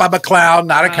cop. I'm a clown.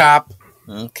 Not a cop.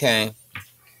 Okay.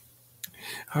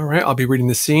 All right. I'll be reading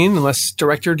the scene. Unless,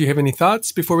 director, do you have any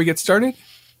thoughts before we get started?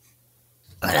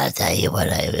 But I'll tell you what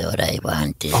I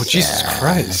want is Jesus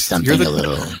Christ. something a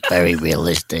little very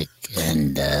realistic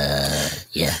and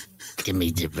yeah. Give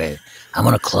me I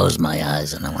want to close my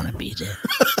eyes and I want to be there.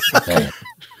 Okay.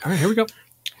 All right, here we go.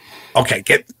 Okay,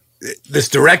 this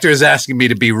director is asking me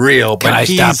to be real. But Can I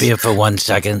stop here for 1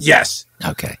 second? Yes.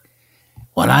 Okay.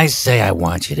 When I say I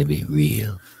want you to be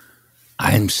real,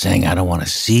 I'm saying I don't want to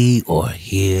see or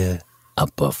hear a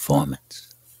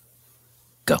performance.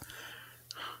 Go.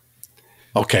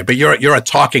 Okay, but you're a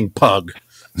talking pug,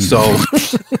 so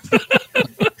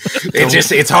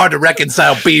it's hard to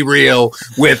reconcile be real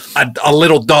with a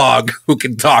little dog who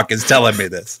can talk is telling me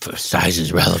this. Size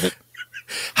is relevant.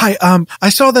 Hi, I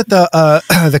saw that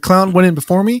the clown went in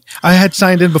before me. I had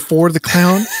signed in before the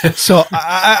clown, so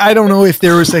I don't know if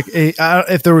there was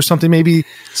if there was something maybe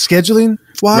scheduling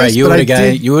wise. Right, you were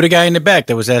the guy in the back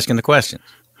that was asking the questions.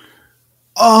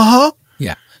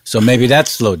 Yeah, so maybe that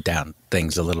slowed down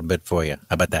things a little bit for you.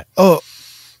 How about that? Oh,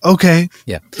 okay.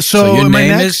 Yeah. So your am I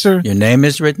name next, is your name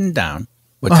is written down.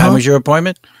 What time was your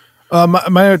appointment?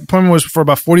 My appointment was for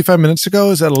about 45 minutes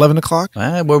ago. Is that 11 o'clock?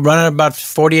 We're running about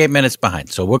 48 minutes behind,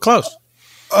 so we're close.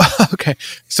 Okay.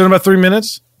 So in about 3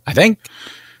 minutes? I think.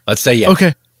 Let's say yes.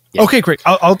 Okay. Yeah. Okay, great.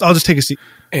 I'll just take a seat.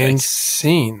 And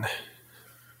scene.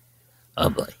 Oh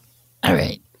boy. All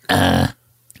right.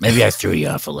 Maybe I threw you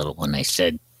off a little when I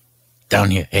said down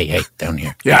here. Hey, down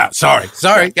here. Yeah, sorry.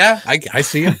 Yeah, I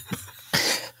see you.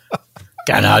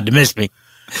 Kind of hard to miss me.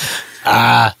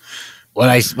 When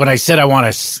I said I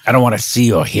don't want to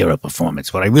see or hear a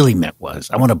performance, what I really meant was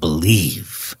I want to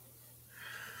believe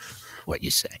what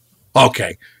you say.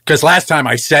 Okay, because last time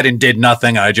I said and did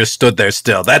nothing, I just stood there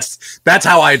still. That's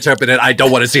how I interpret it. I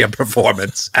don't want to see a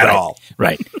performance at all.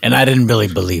 Right, and I didn't really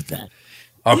believe that.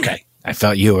 Okay. I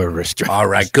felt you were restrained. All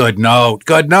right, good note.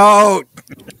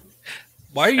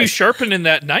 Why are you sharpening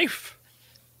that knife?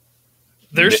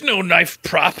 There's no knife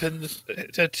prop in this.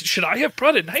 Should I have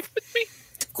brought a knife with me?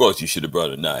 Of course you should have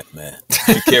brought a knife, man.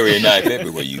 You carry a knife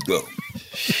everywhere you go.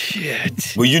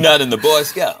 Shit. Were you not in the Boy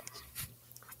Scouts?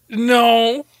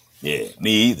 No. Yeah,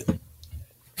 me either.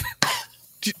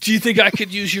 Do you think I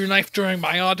could use your knife during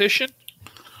my audition?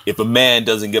 If a man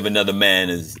doesn't give another man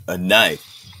a knife,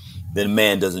 then a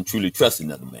man doesn't truly trust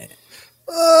another man.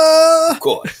 Of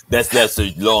course. That's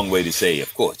a long way to say,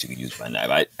 of course, you can use my knife.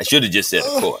 I should have just said,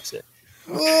 of course.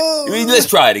 Let's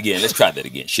try it again. Let's try that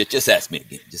again. Shit, just ask me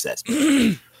again. Just ask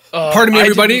me. Pardon me,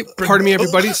 everybody. Pardon me,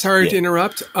 everybody. Sorry to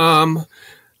interrupt.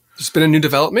 There's been a new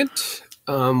development.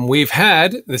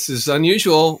 This is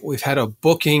unusual, we've had a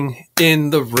booking in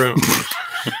the room.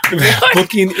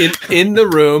 Booking in the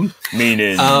room.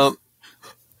 Meaning?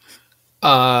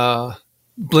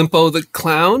 Blimpo the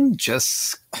Clown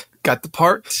just got the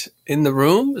part in the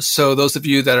room. So those of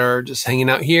you that are just hanging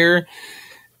out here,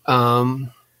 no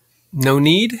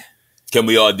need. Can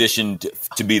we audition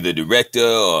to be the director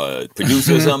or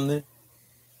producer or something?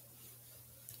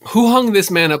 Who hung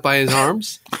this man up by his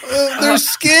arms? There's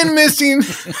skin missing.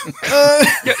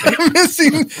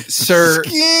 Missing. Sir,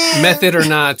 skin. Method or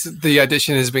not, the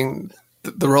audition has been,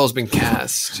 the role has been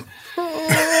cast.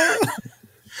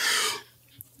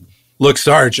 Look,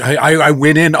 Sarge, I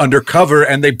went in undercover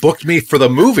and they booked me for the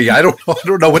movie. I don't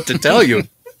know what to tell you.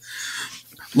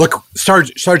 Look,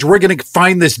 Sarge, we're going to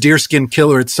find this deerskin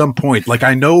killer at some point. Like,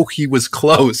 I know he was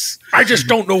close. I just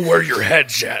don't know where your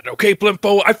head's at, okay,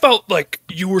 Blimpo? I felt like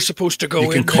you were supposed to go in.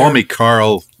 You can call me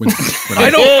Carl.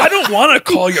 I don't want to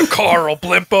call you Carl,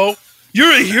 Blimpo.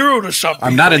 You're a hero to something.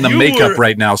 I'm not in the makeup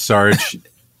right now, Sarge.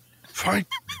 Fine.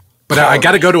 But I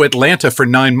got to go to Atlanta for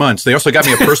 9 months. They also got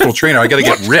me a personal trainer. I got to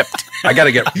get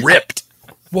ripped.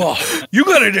 Well, you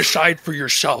got to decide for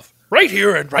yourself, right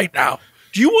here and right now.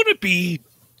 Do you want to be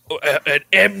an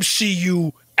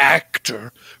MCU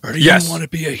actor, or do you want to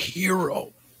be a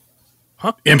hero?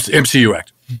 Huh? MCU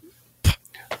actor.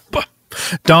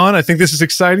 Don, I think this is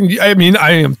exciting. I mean,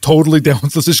 I am totally down.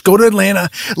 Let's just go to Atlanta.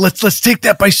 Let's take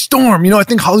that by storm. I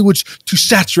think Hollywood's too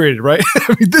saturated, right?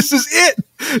 I mean, this is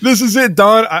it,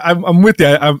 Don. I'm with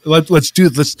you. Let's do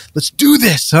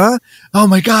this, huh? Oh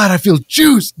my God, I feel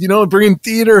juiced. Bringing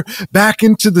theater back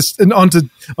into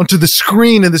onto the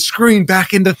screen, and the screen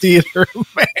back into theater,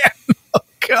 man. Oh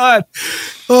God.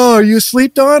 Oh, are you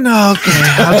asleep, Don? Oh, okay.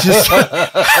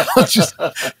 I'll just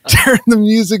turn the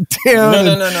music down.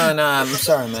 No. I'm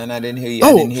sorry, man. I didn't hear you.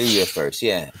 I didn't hear you at first.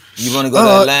 Yeah. You want to go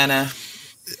to Atlanta?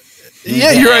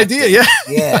 Yeah, your idea.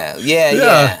 Yeah.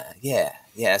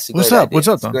 It's a great idea. What's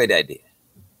up, It's a Don? great idea.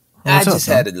 I just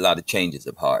had a lot of changes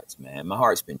of hearts, man. My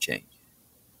heart's been changing.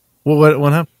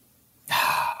 What happened?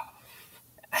 I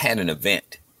had an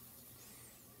event.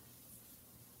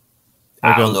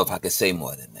 Okay. I don't know if I could say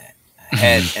more than that. I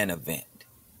had an event.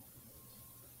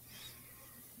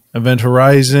 Event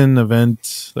Horizon,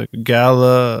 event like a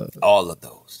gala. All of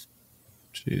those.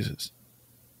 Jesus.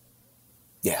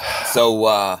 Yeah.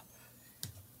 So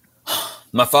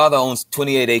my father owns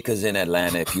 28 acres in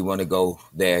Atlanta. If you want to go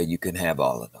there, you can have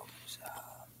all of those.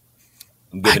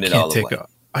 I'm giving it all away.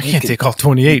 I can't take all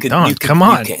 28, Don. Come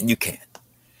on. You can.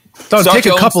 Don, Start take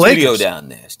your a couple own studio acres down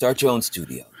there. Start your own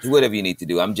studio. Do whatever you need to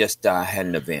do. I'm just had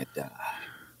an event.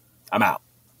 I'm out.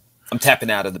 I'm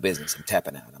tapping out of the business. I'm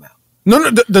out.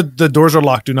 No, the doors are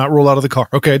locked. Do not roll out of the car.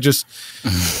 Okay, just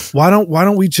why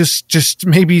don't we just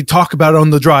maybe talk about it on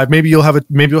the drive? Maybe you'll have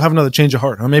another change of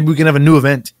heart. Huh? Maybe we can have a new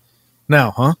event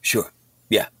now, huh? Sure.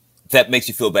 Yeah. If that makes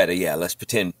you feel better, yeah. Let's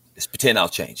pretend I'll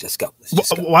change. Let's go.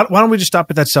 Why don't we just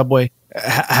stop at that Subway?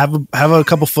 Have a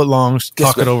couple footlongs.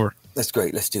 Talk it over. That's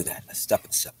great. Let's do that. Let's stop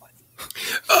at the Subway.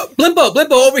 Blimpo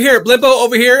over here.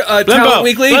 Talent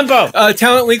Weekly.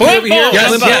 Talent Weekly over here.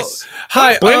 Yes.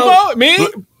 Hi. Blimpo? Me?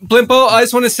 Blimpo, I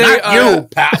just want to say. Not you,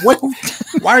 Pat.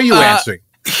 Why are you answering?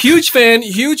 Huge fan.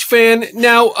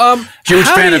 Now, huge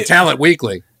fan of Talent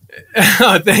Weekly.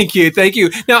 Thank you.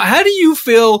 Now, how do you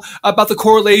feel about the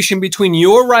correlation between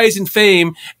your rise in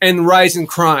fame and rise in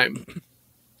crime?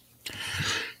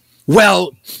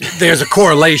 Well, there's a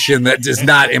correlation that does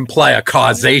not imply a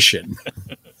causation.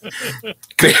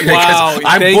 Wow,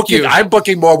 I'm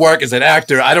booking more work as an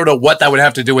actor. I don't know what that would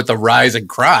have to do with the rise in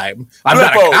crime. I'm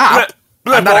not a cop.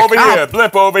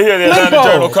 Blimpo over here. The Atlanta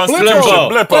Journal-Constitution.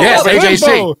 Blimpo. Yes,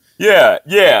 AJC.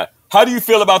 Yeah. How do you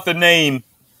feel about the name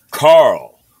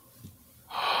Carl?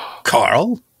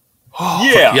 Carl?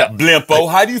 Yeah,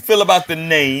 Blimpo. How do you feel about the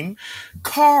name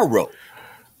Carl?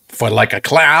 For like a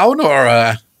clown or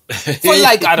a... For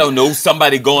like, I don't know,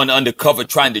 somebody going undercover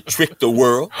trying to trick the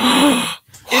world.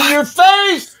 In your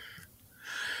face!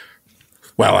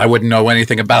 Well, I wouldn't know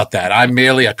anything about that. I'm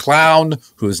merely a clown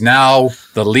who's now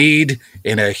the lead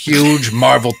in a huge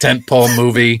Marvel tentpole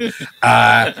movie.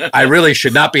 I really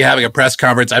should not be having a press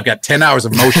conference. I've got 10 hours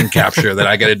of motion capture that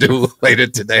I got to do later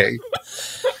today.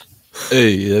 Hey,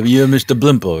 you're Mr.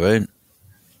 Blimpo, right?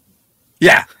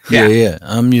 Yeah.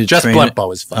 I'm your Just trainer.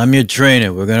 Blimpo is fine. I'm your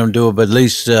trainer. We're going to do at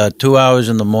least 2 hours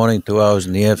in the morning, 2 hours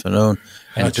in the afternoon,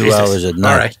 and 2 hours at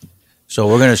night. All right. So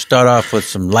we're going to start off with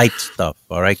some light stuff.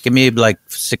 All right, give me like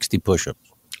 60 push-ups.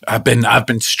 I've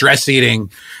been stress eating.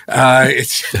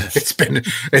 It's been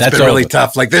really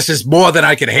tough. Like, this is more than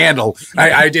I can handle.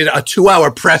 I did a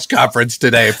 2-hour press conference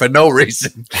today for no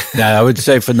reason. Now, I would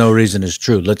say for no reason is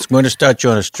true. We're going to start you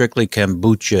on a strictly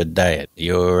kombucha diet.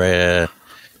 Isn't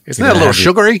that a little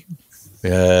sugary?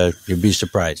 You'd be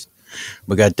surprised.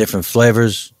 We got different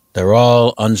flavors. They're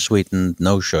all unsweetened,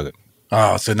 no sugar.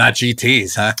 Oh, so not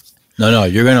GTs, huh? No,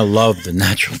 you're going to love the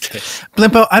natural taste.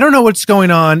 Blimpo, I don't know what's going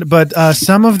on, but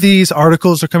some of these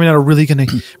articles are coming out are really going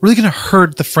to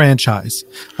hurt the franchise.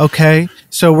 Okay?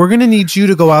 So we're going to need you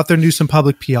to go out there and do some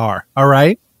public PR, all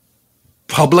right?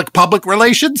 Public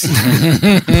relations?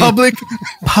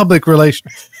 Public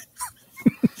relations.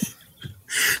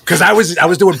 Because I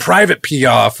was doing private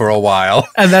PR for a while,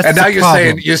 and now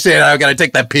you're saying I got to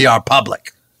take that PR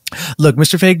public. Look,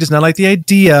 Mr. Feig does not like the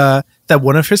idea that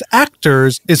one of his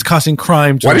actors is causing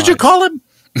crime. What did you call him?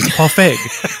 Paul Feig.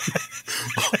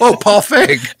 Oh, Paul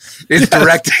Feig is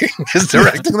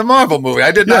directing the Marvel movie.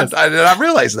 I did not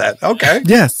realize that. Okay.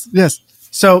 Yes.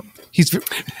 So he's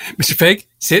Mr. Feig,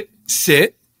 sit.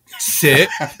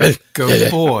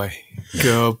 Good boy.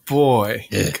 Good boy.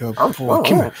 Good boy. Come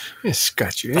here. Yeah,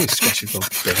 scratch your little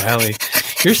belly.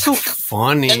 You're so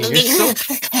funny. You're so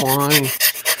fun.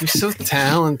 You're so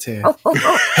talented.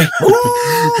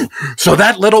 So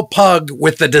that little pug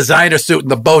with the designer suit and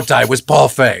the bow tie was Paul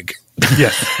Feig.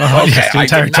 Yes. Okay, I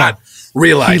did not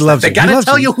realize. He loves they got to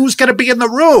tell you who's going to be in the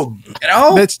room. You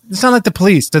know, it's not like the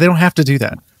police. They don't have to do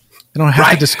that. They don't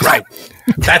have to discuss. Right.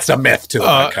 That's a myth too.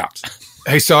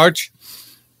 Hey, Sarge.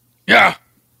 Yeah.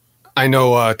 I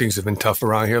know things have been tough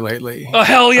around here lately. Oh,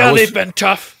 hell yeah, they've been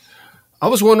tough. I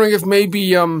was wondering if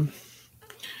maybe I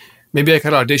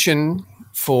could audition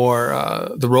for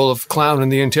the role of clown in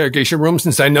the interrogation room,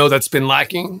 since I know that's been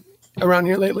lacking around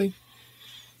here lately.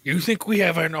 You think we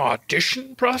have an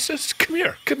audition process? Come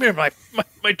here, my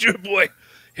dear boy.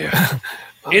 Here.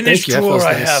 In this drawer,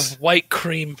 I have white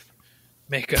cream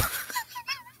makeup.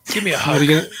 Give me a hug.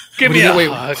 Give me a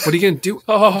hug. What are you going to do?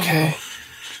 Oh, okay.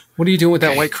 What are you doing with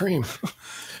that white cream?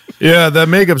 Yeah, that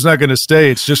makeup's not going to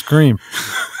stay. It's just cream.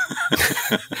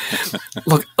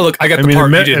 Look, I got the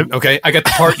part you didn't, okay? I got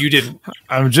the part you didn't.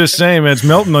 I'm just saying, man, it's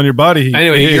melting on your body.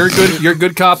 Anyway, you're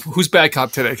good cop. Who's bad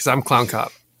cop today? Because I'm clown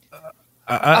cop.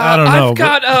 I don't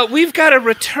know. We've got a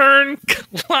return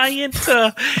client.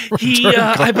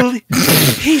 I believe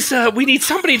we need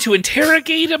somebody to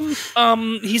interrogate him.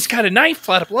 He's got a knife,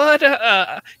 a lot of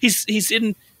blood. He's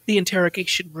in the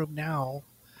interrogation room now.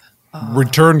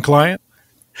 Return client?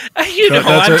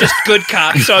 I'm just good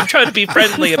cop, so I'm trying to be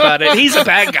friendly about it. He's a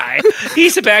bad guy.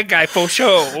 For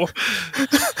sure.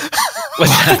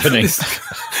 What's happening?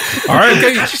 All right.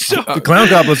 Okay. The clown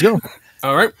cop, let's go.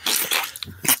 All right.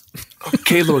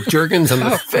 Okay, little jerkins on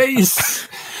the face.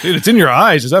 Dude, it's in your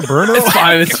eyes. Is that burn? It's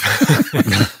fine.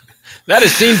 That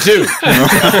is scene 2.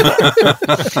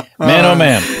 Man, oh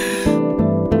man.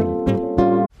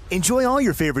 Enjoy all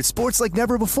your favorite sports like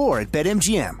never before at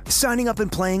BetMGM. Signing up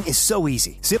and playing is so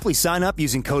easy. Simply sign up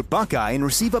using code Buckeye and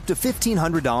receive up to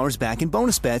 $1,500 back in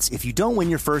bonus bets if you don't win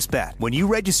your first bet. When you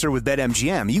register with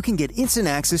BetMGM, you can get instant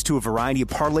access to a variety of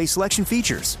parlay selection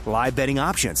features, live betting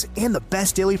options, and the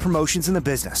best daily promotions in the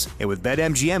business. And with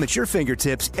BetMGM at your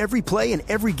fingertips, every play and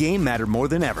every game matter more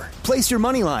than ever. Place your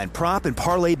moneyline, prop, and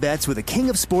parlay bets with the king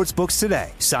of sportsbooks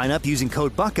today. Sign up using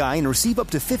code Buckeye and receive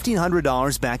up to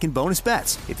 $1,500 back in bonus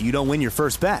bets if you don't win your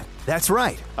first bet. That's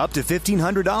right, up to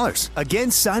 $1,500. Again,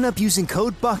 sign up using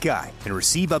code Buckeye and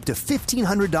receive up to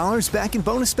 $1,500 back in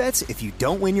bonus bets if you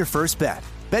don't win your first bet.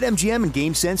 BetMGM and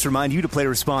GameSense remind you to play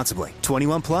responsibly.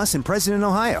 21 plus and present in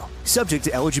Ohio. Subject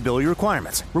to eligibility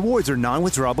requirements. Rewards are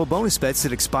non-withdrawable bonus bets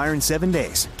that expire in 7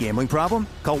 days. Gambling problem?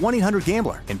 Call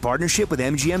 1-800-GAMBLER in partnership with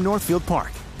MGM Northfield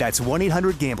Park. That's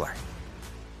 1-800-GAMBLER.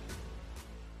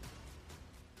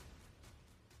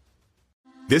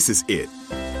 This is it.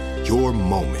 Your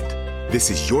moment.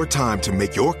 This is your time to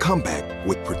make your comeback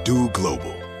with Purdue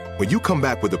Global. When you come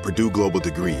back with a Purdue Global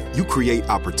degree, you create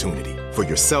opportunity for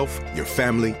yourself, your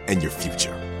family, and your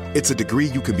future. It's a degree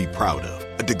you can be proud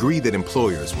of, a degree that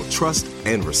employers will trust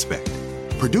and respect.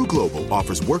 Purdue Global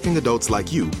offers working adults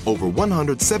like you over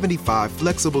 175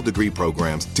 flexible degree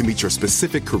programs to meet your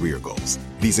specific career goals.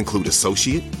 These include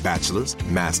associate, bachelor's,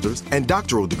 master's, and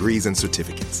doctoral degrees and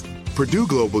certificates. Purdue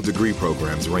Global degree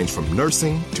programs range from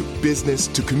nursing to business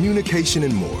to communication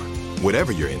and more.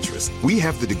 Whatever your interest, we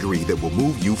have the degree that will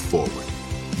move you forward.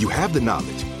 You have the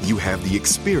knowledge, you have the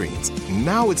experience.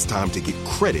 Now it's time to get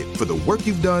credit for the work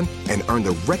you've done and earn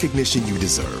the recognition you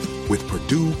deserve with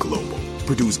Purdue Global,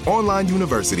 Purdue's online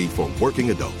university for working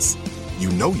adults.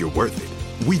 You know you're worth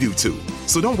it. We do too.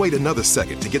 So don't wait another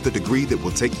second to get the degree that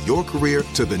will take your career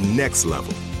to the next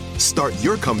level. Start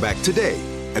your comeback today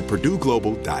at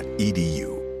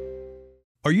purdueglobal.edu.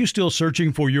 Are you still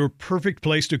searching for your perfect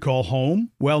place to call home?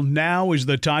 Well, now is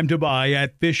the time to buy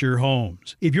at Fisher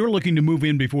Homes. If you're looking to move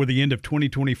in before the end of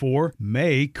 2024,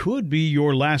 May could be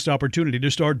your last opportunity to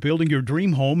start building your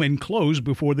dream home and close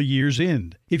before the year's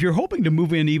end. If you're hoping to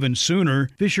move in even sooner,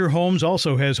 Fisher Homes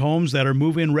also has homes that are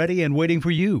move-in ready and waiting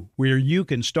for you, where you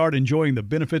can start enjoying the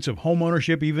benefits of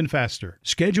homeownership even faster.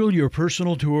 Schedule your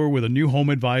personal tour with a new home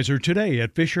advisor today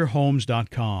at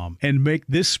FisherHomes.com and make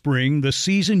this spring the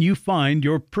season you find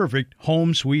your perfect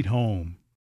home sweet home.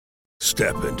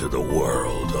 Step into the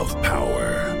world of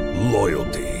power,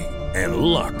 loyalty, and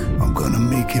luck. I'm gonna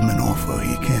make him an offer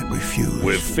he can't refuse.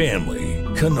 With family,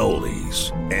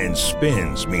 cannolis, and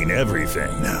spins mean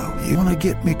everything. Now, you wanna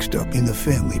get mixed up in the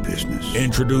family business.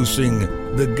 Introducing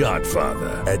The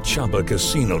Godfather at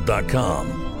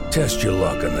ChumbaCasino.com. Test your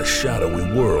luck in the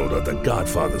shadowy world of The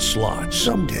Godfather slot.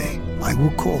 Someday, I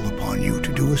will call upon you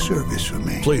to do a service for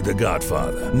me. Play The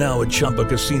Godfather, now at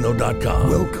ChumbaCasino.com.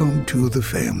 Welcome to the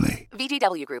family.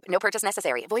 VGW Group. No purchase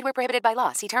necessary. Void where prohibited by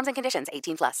law. See terms and conditions.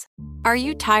 18+. Are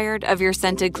you tired of your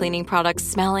scented cleaning products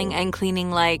smelling and cleaning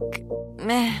like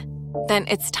meh? Then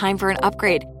it's time for an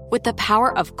upgrade with the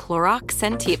power of Clorox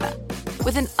Scentiva.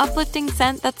 With an uplifting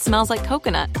scent that smells like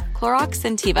coconut, Clorox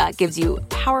Scentiva gives you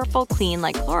powerful clean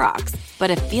like Clorox, but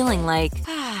a feeling like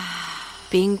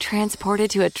being transported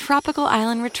to a tropical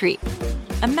island retreat.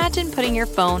 Imagine putting your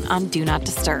phone on Do Not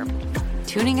Disturb,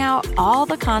 tuning out all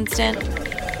the constant,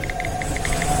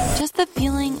 just the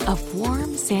feeling of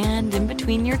warm sand in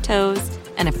between your toes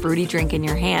and a fruity drink in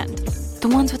your hand. The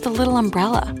ones with the little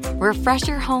umbrella. Refresh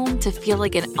your home to feel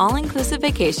like an all-inclusive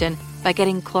vacation by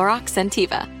getting Clorox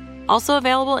Scentiva. Also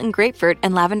available in grapefruit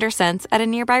and lavender scents at a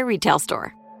nearby retail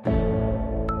store.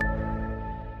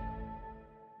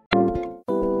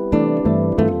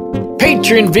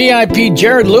 Patron VIP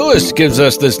Jared Lewis gives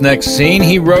us this next scene.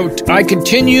 He wrote, I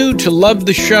continue to love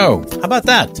the show. How about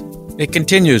that? It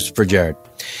continues for Jared.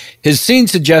 His scene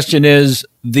suggestion is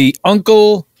the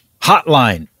Uncle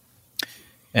Hotline.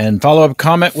 And follow-up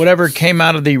comment, whatever came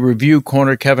out of the review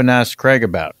corner Kevin asked Craig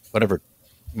about. Whatever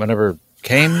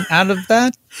came out of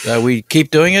that. We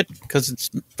keep doing it because it's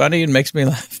funny and makes me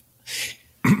laugh.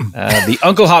 The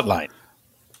Uncle Hotline.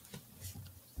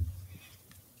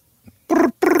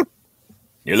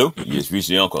 Hello, you just reached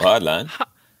the Uncle Hotline.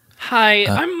 Hi,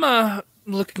 I'm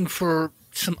looking for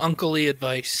some uncle-y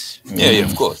advice. Yeah,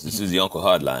 of course. This is the Uncle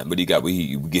Hotline. What do you got?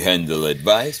 We handle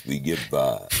advice. We give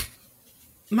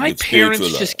my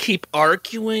parents just keep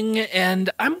arguing, and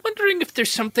I'm wondering if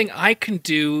there's something I can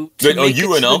do to Are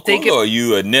you an uncle or are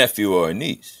you a nephew or a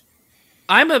niece?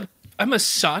 I'm a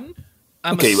son.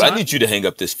 I need you to hang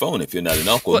up this phone if you're not an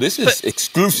uncle. This is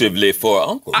exclusively for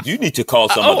uncles. You need to call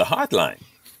some of the hotline.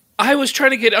 I was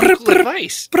trying to get uncle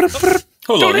advice.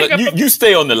 Hold on. You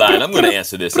stay on the line. I'm going to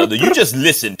answer this. You just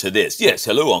listen to this. Yes.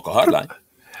 Hello, Uncle Hotline.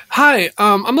 Hi,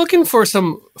 I'm looking for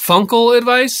some funkle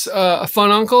advice, a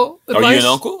fun uncle advice. Are you an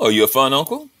uncle? Are you a fun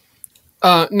uncle?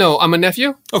 No, I'm a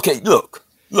nephew. Okay, look,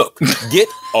 get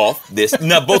off this.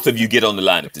 Now, both of you get on the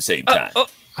line at the same time.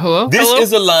 Hello? This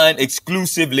is a line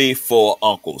exclusively for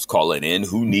uncles calling in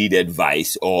who need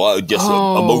advice or just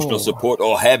emotional support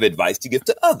or have advice to give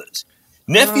to others.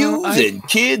 Nephews and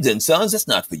kids and sons, that's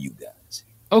not for you guys.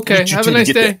 Okay, have a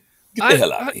nice day. Get the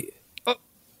hell out of here.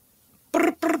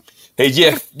 Hey,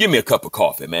 Jeff, give me a cup of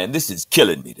coffee, man. This is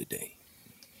killing me today.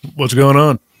 What's going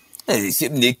on? Hey,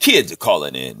 the kids are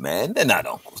calling in, man. They're not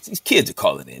uncles. These kids are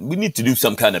calling in. We need to do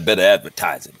some kind of better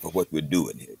advertising for what we're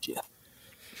doing here, Jeff.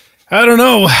 I don't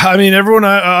know. I mean,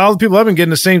 all the people I've been getting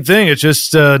the same thing. It's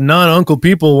just non-uncle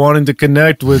people wanting to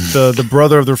connect with the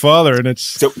brother of their father, and it's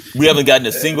so we haven't gotten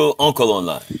a single uncle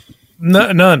online.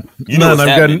 None. You know what's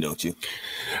happening, don't you?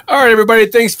 All right, everybody.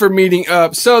 Thanks for meeting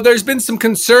up. So there's been some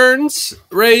concerns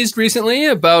raised recently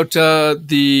about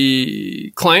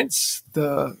the clients,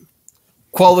 the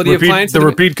quality of clients. The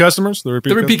repeat customers? The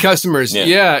repeat customers.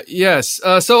 Yes.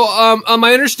 So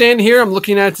I understand here, I'm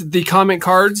looking at the comment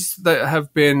cards that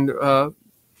have been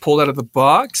pulled out of the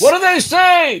box. What do they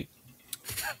say?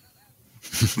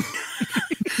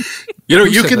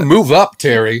 You can move up,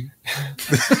 Terry.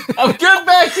 I'm good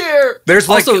back here. There's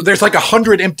like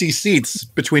 100 empty seats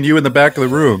between you and the back of the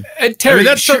room. And Terry,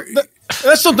 that's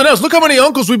something else. Look how many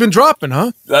uncles we've been dropping,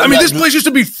 huh? This place used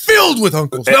to be filled with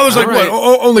uncles. Now there's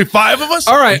only 5 of us?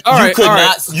 All right.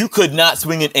 You could not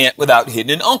swing an ant without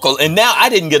hitting an uncle. And now I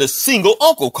didn't get a single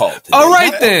uncle call today. All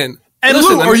right, then. And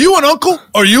listen, Lou, are you an uncle?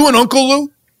 Are you an uncle,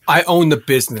 Lou? I own the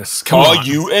business. Come on. Are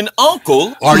you an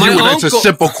uncle? It's a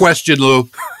simple question, Lou.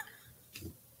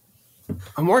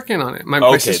 I'm working on it.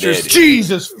 My sister's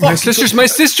Jesus. My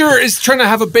sister is trying to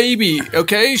have a baby.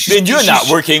 Okay, then you're not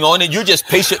working on it. You're just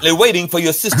patiently waiting for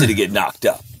your sister to get knocked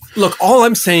up. Look, all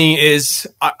I'm saying is,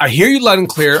 I hear you loud and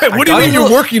clear. Hey, what do you mean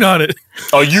you're working on it?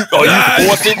 Are you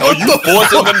forcing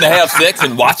them to have sex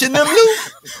and watching them, Lou?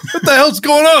 What the hell's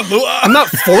going on, Lou? I'm not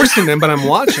forcing them, but I'm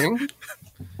watching.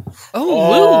 Oh,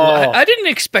 Lou, I didn't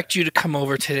expect you to come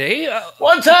over today.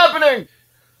 What's happening?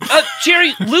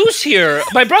 Jerry, Lou's here.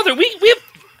 My brother, we have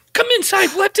come inside.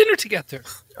 We'll have dinner together.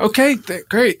 Okay,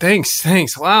 great. Thanks.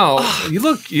 Wow, you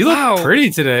look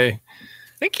pretty today.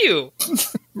 Thank you.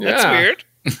 Yeah. That's weird.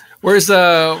 Where's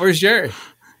Jerry?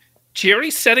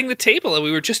 Jerry's setting the table, and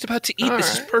we were just about to eat.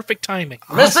 This is perfect timing.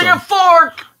 Missing a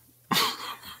fork.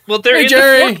 Well, they're in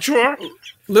Jerry. the fork drawer.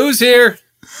 Lou's here.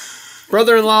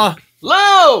 Brother-in-law. Lou.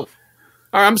 All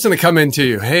right, I'm just gonna come in to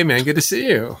you. Hey, man, good to see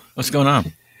you. What's going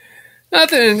on?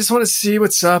 Nothing. Just want to see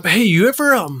what's up. Hey, you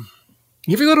ever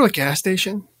go to a gas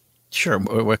station? Sure.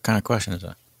 What kind of question is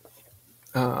that?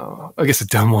 I guess a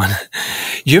dumb one.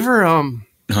 You ever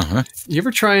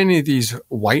try any of these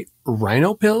white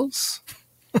rhino pills?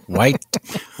 White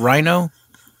rhino?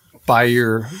 By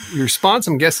your response,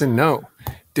 I'm guessing no.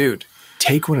 Dude,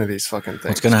 take one of these fucking things.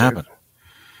 What's going to happen?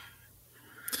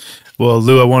 Well,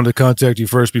 Lou, I wanted to contact you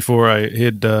first before I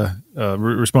had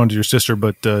respond to your sister,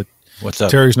 but what's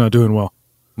up? Terry's not doing well.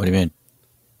 What do you mean?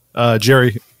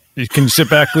 Jerry, can you sit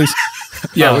back, please?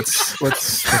 Yeah,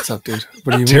 what's up, dude? What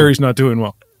do you mean? Terry's not doing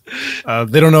well.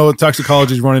 They don't know what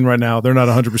toxicology is running right now. They're not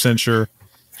 100% sure.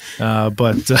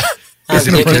 But you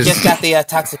just got the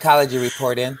toxicology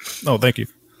report in. Oh, thank you.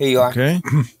 Here you are. Okay.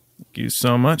 Thank you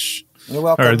so much. You're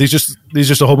welcome. All right, these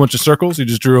just a whole bunch of circles? You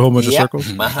just drew a whole bunch of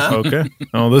circles? Uh-huh. Okay.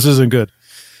 Oh, this isn't good.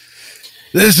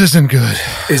 This isn't good.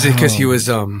 Is it because he was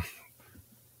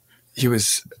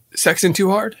sexing too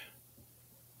hard?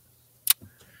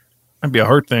 Might be a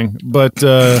heart thing, but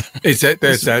is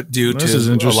that due to this is a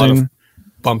lot interesting. of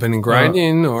bumping and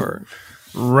grinding or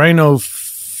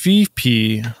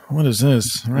rhinophipi? What is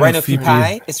this?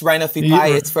 Rhinophipi. It's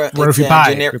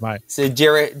rhinophipi. It's a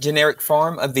generic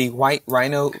form of the white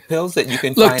rhino pills that you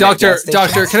can find. Look, doctor,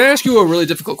 can I ask you a really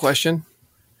difficult question?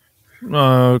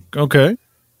 Okay.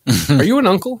 Are you an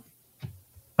uncle?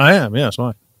 I am. Yes.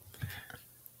 Why?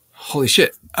 Holy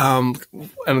shit. And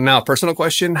now a personal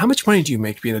question. How much money do you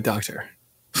make being a doctor?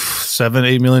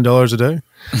 $7-8 million a day.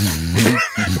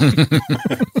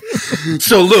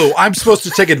 So, Lou, I'm supposed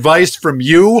to take advice from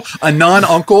you, a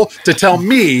non-uncle, to tell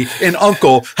me, an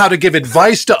uncle, how to give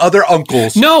advice to other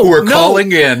uncles who are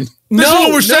calling in. This is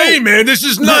what we're saying, man. This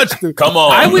is nuts. Come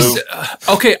on.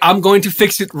 Okay, I'm going to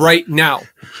fix it right now.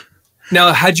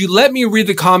 Now, had you let me read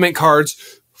the comment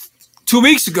cards 2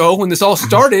 weeks ago when this all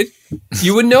started,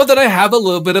 you would know that I have a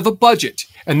little bit of a budget.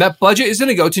 And that budget is going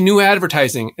to go to new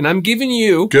advertising. And I'm giving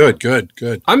you... Good.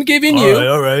 I'm giving you...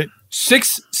 All right.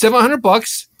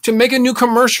 $600-700 to make a new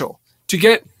commercial. To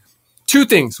get 2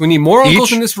 things. We need more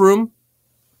uncles in this room.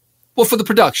 Well, for the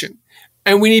production.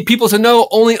 And we need people to know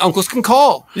only uncles can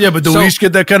call. Yeah, but do we each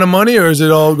get that kind of money, or does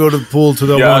it all go to the pool to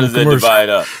the one how does commercial? it divide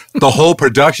up? The whole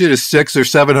production is $600 or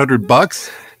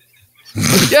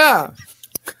 $700? Yeah.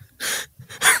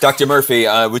 Dr. Murphy,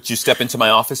 would you step into my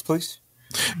office, please?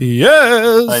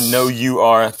 Yes. I know you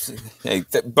are. Hey,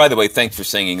 by the way, thanks for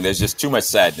singing. There's just too much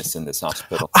sadness in this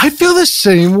hospital. I feel the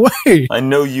same way. I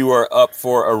know you are up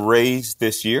for a raise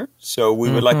this year, so we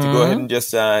would like to go ahead and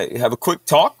just have a quick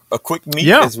talk, a quick meet,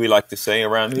 as we like to say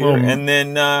around here, and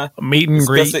then meet and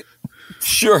greet. It.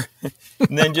 Sure.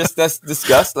 And then just let's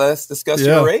discuss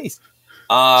your raise.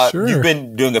 Sure. You've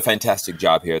been doing a fantastic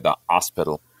job here at the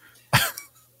hospital.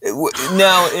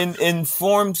 Now, in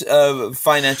forms of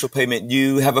financial payment,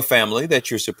 you have a family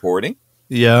that you're supporting.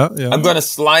 Yeah. I'm going to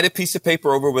slide a piece of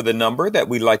paper over with a number that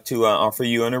we'd like to offer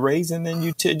you in a raise, and then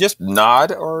you just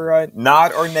nod or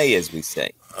nay, as we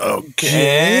say.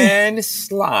 Okay. And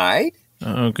slide.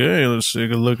 Okay, let's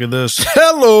take a look at this.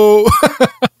 Hello.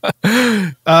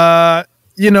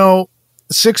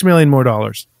 $6 million more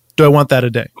dollars. Do I want that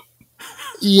a day?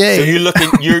 Yay. So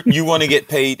you want to get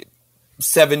paid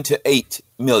 $7 to $8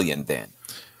 million then?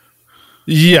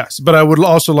 Yes, but I would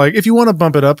also like, if you want to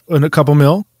bump it up in a couple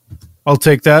mil, I'll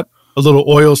take that. A little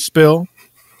oil spill.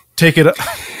 Take it up.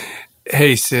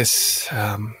 Hey, sis.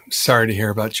 Sorry to hear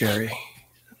about Jerry.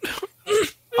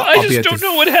 I just don't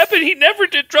know what happened. He never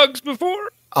did drugs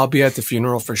before. I'll be at the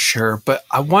funeral for sure, but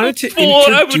I wanted to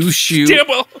introduce you. Damn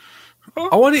well.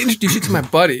 I want to introduce you to my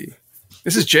buddy.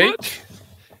 This is Jake. What?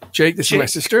 Jake, this is my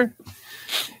sister.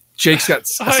 Jake's got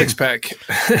a six-pack.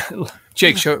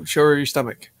 Jake, show her your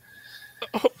stomach.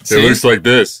 It looks like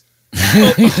this.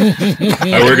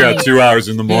 I work out 2 hours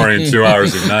in the morning, 2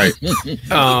 hours at night.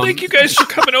 Thank you guys for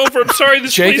coming over. I'm sorry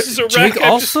this place is a wreck.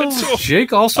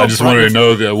 Jake also. I just wanted to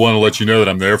know that I want to let you know that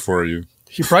I'm there for you.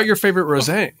 He brought your favorite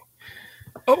rosé.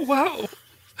 Oh wow.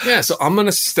 Yeah, so I'm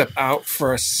gonna step out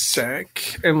for a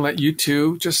sec and let you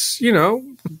two just,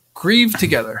 grieve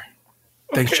together.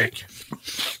 Thanks, Jake.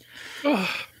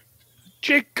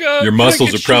 Jake, your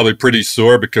muscles are probably pretty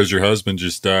sore because your husband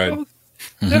just died. Oh,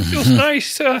 that feels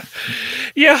nice.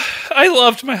 Yeah, I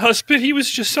loved my husband. He was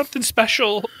just something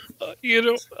special. We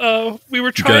were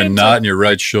You trying. got a knot in your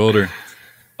right shoulder.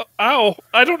 Ow!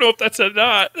 I don't know if that's a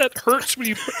knot. That hurts when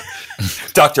you.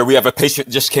 Doctor, we have a patient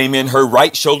just came in. Her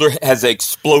right shoulder has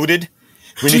exploded.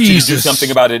 We need you to do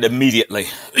something about it immediately.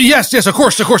 Yes, of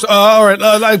course. All right,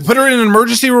 I put her in an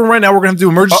emergency room right now. We're going to do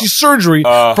emergency surgery.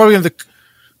 Probably have the.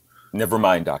 Never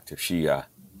mind, doctor. She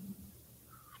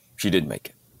didn't make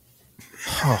it.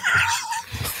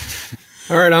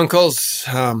 All right, uncles.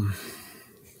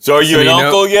 So are you an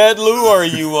uncle yet, Lou, or are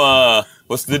you?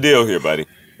 What's the deal here, buddy?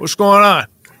 What's going on?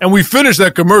 And we finished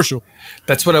that commercial.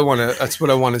 That's what I want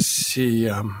to see.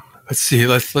 Let's see.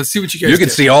 Let's see what you guys. You can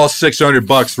see all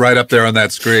 $600 right up there on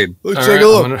that screen. Let's take a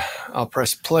look. I'll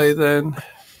press play then.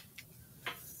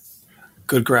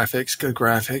 Good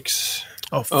graphics.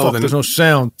 Oh fuck! There's no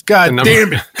sound. God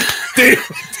damn it!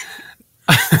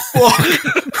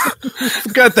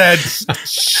 Forgot that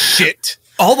shit.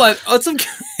 Hold on. Let's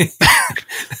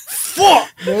fuck.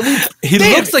 He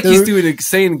looks like he's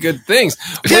saying good things.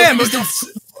 Damn.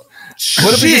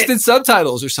 What if he just did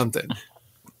subtitles or something?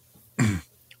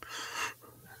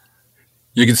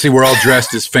 You can see we're all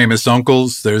dressed as famous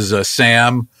uncles. There's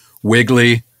Sam,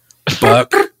 Wiggly,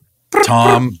 Buck,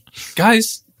 Tom.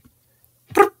 Guys.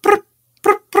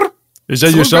 Is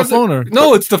that your cell phone? Or?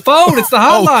 No, it's the phone. It's the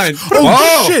hotline.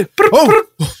 Shit. Oh.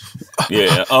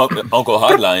 Yeah, Uncle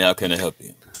Hotline, how can I help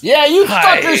you? Yeah, you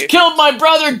fuckers killed my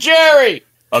brother Jerry.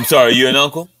 I'm sorry, you an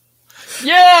uncle?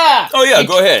 Yeah. Oh, yeah,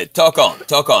 go ahead. Talk on.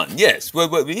 Yes.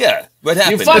 What happened?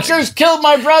 You fuckers killed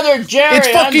my brother Jerry. It's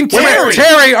fucking Terry.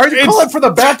 Terry, are you calling for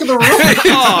the back of the room?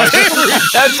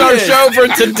 That's our show for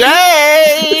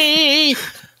today.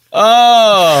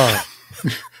 Oh.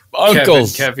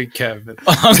 Uncles. Kevin.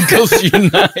 Uncles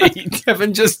unite.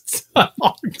 Kevin just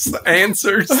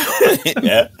answers.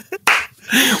 Yeah.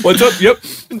 What's up? Yep.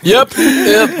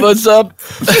 What's up?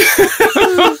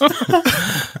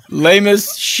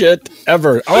 Lamest shit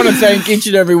ever. I want to thank each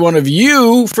and every one of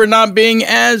you for not being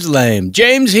as lame.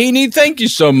 James Heaney, thank you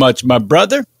so much, my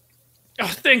brother. Oh,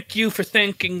 thank you for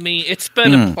thanking me. It's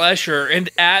been a pleasure. And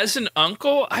as an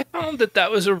uncle, I found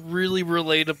that was a really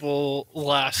relatable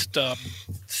last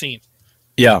scene.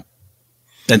 Yeah.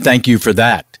 And thank you for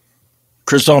that.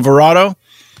 Chris Alvarado?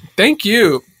 Thank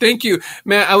you.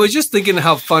 Man, I was just thinking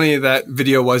how funny that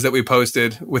video was that we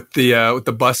posted with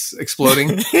the bus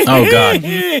exploding. Oh, God.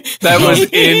 That was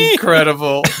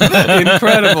incredible.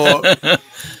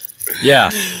 Yeah.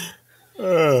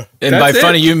 And by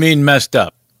funny, you mean messed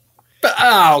up.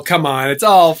 Oh, come on. It's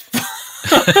all...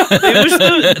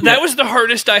 That was the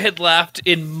hardest I had laughed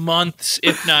in months,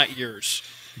 if not years.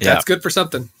 Yeah. That's good for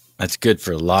something. That's good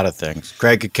for a lot of things.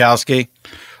 Craig Kukowski?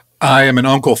 I am an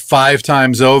uncle 5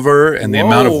 times over, and the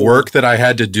amount of work that I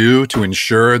had to do to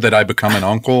ensure that I become an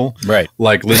uncle. Right.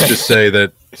 Like, let's just say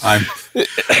that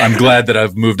I'm glad that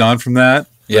I've moved on from that.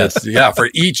 Yes. But, yeah, for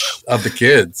each of the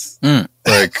kids.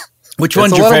 Like, which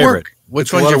one's your favorite?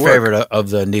 Which one's your favorite of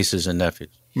the nieces and nephews?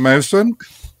 Mason.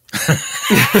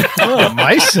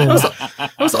 Mason.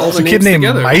 That was all a kid named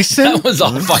together. Mason. That was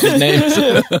all fucking names.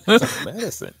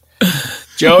 Madison.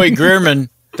 Joey Greerman,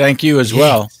 thank you as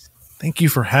well. Thank you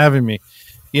for having me.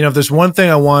 If there's one thing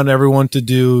I want everyone to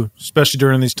do, especially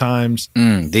during these times,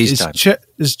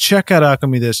 is check out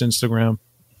Alchemy This Instagram.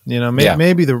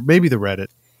 Maybe the Reddit.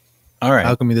 All right,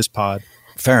 Alchemy This Pod.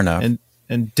 Fair enough.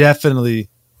 And definitely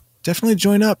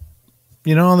join up.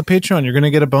 On the Patreon, you're going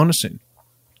to get a bonus scene.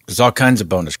 There's all kinds of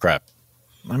bonus crap.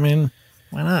 I mean,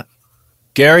 why not?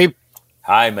 Gary.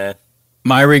 Hi, man.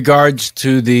 My regards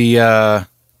to the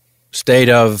state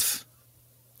of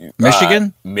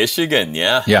Michigan? Michigan,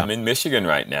 yeah. I'm in Michigan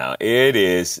right now. It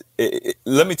is,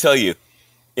 let me tell you,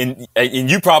 and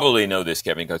you probably know this,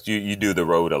 Kevin, because you do the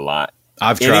road a lot.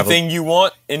 I've traveled. Anything you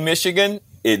want in Michigan,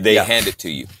 they hand it to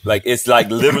you. Like it's like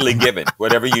literally given.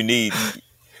 Whatever you need.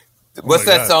 What's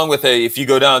that song with if you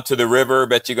go down to the river,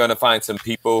 bet you're going to find some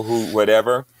people who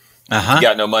whatever. You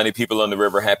got no money, people on the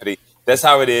river happy. That's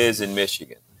how it is in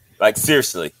Michigan. Like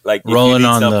seriously, like if rolling you need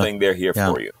on something, they're here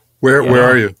for you. Where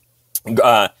are you?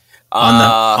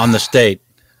 On the state.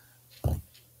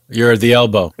 You're the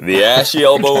elbow. The ashy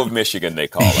elbow of Michigan, they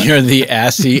call it. You're the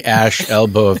assy ash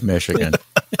elbow of Michigan.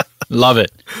 Love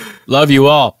it. Love you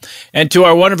all. And to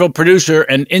our wonderful producer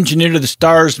and engineer to the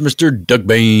stars, Mr. Doug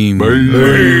Bain.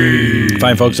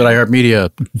 Fine folks at iHeartMedia.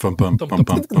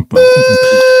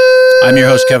 I'm your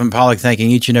host, Kevin Pollak, thanking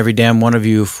each and every damn one of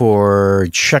you for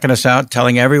checking us out,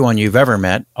 telling everyone you've ever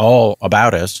met all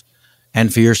about us,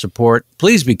 and for your support.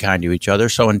 Please be kind to each other.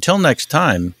 So until next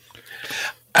time,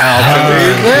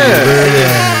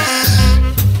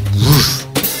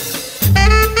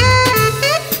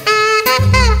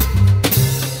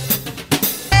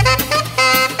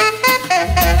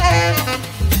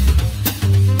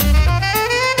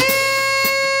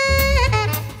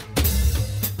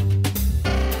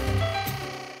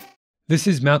 This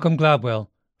is Malcolm Gladwell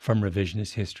from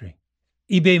Revisionist History.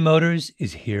 eBay Motors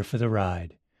is here for the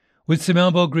ride. With some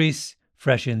elbow grease,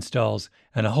 fresh installs,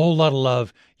 and a whole lot of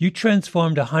love, you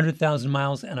transformed 100,000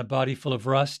 miles and a body full of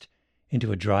rust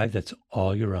into a drive that's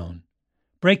all your own.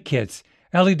 Brake kits,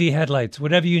 LED headlights,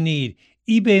 whatever you need,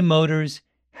 eBay Motors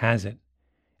has it.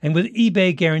 And with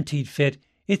eBay Guaranteed Fit,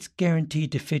 it's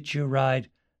guaranteed to fit your ride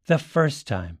the first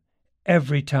time,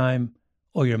 every time,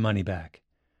 or your money back.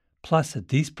 Plus, at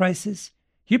these prices,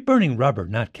 you're burning rubber,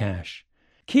 not cash.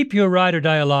 Keep your ride or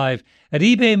die alive at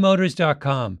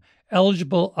ebaymotors.com.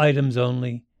 Eligible items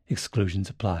only. Exclusions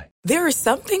apply. There are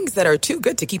some things that are too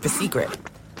good to keep a secret.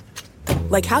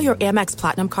 Like how your Amex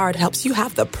Platinum card helps you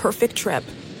have the perfect trip.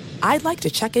 I'd like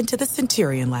to check into the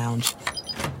Centurion Lounge.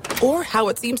 Or how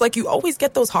it seems like you always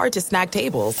get those hard-to-snag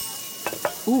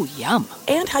tables. Ooh, yum.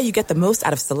 And how you get the most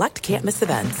out of select can't-miss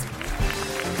events.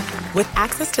 With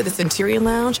access to the Centurion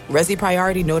Lounge, Resi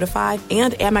Priority Notified,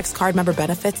 and Amex card member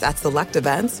benefits at select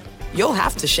events, you'll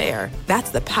have to share.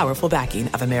 That's the powerful backing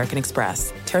of American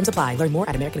Express. Terms apply. Learn more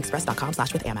at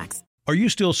americanexpress.com/withAmex. Are you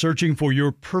still searching for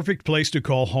your perfect place to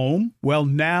call home? Well,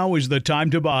 now is the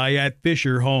time to buy at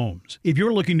Fisher Homes. If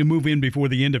you're looking to move in before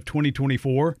the end of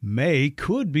 2024, May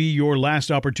could be your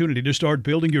last opportunity to start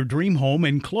building your dream home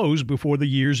and close before the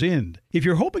year's end. If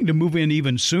you're hoping to move in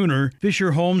even sooner,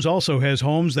 Fisher Homes also has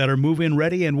homes that are move-in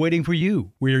ready and waiting for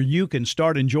you, where you can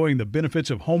start enjoying the benefits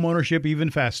of homeownership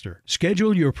even faster.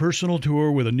 Schedule your personal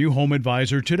tour with a new home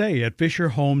advisor today at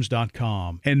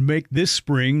FisherHomes.com and make this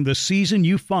spring the season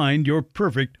you find your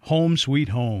perfect home sweet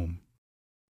home.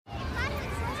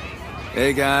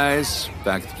 Hey guys,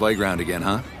 back at the playground again,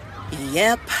 huh?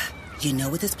 Yep. You know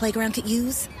what this playground could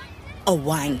use? A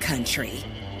wine country.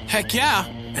 Heck yeah,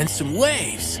 and some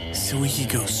waves so we could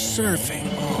go surfing.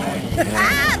 Oh,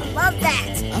 yeah. Love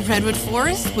that. A redwood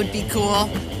forest would be cool.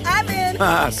 I'm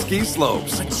in. Ski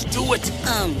slopes. Let's do it.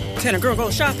 Can a girl go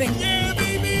shopping? Yeah,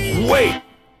 baby. Wait.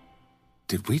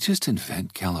 Did we just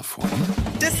invent California?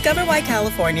 Discover why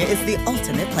California is the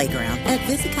ultimate playground at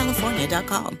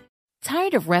visitcalifornia.com.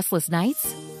 Tired of restless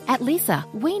nights? At Leesa,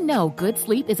 we know good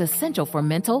sleep is essential for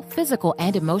mental, physical,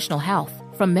 and emotional health.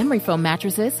 From memory foam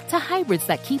mattresses to hybrids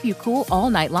that keep you cool all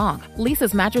night long,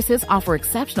 Leesa's mattresses offer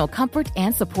exceptional comfort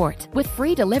and support with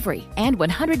free delivery and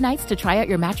 100 nights to try out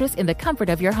your mattress in the comfort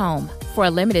of your home. For a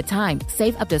limited time,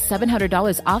 save up to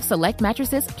 $700 off select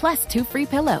mattresses plus 2 free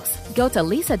pillows. Go to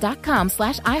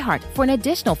leesa.com/iHeart for an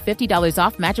additional $50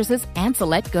 off mattresses and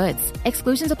select goods.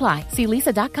 Exclusions apply. See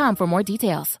leesa.com for more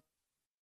details.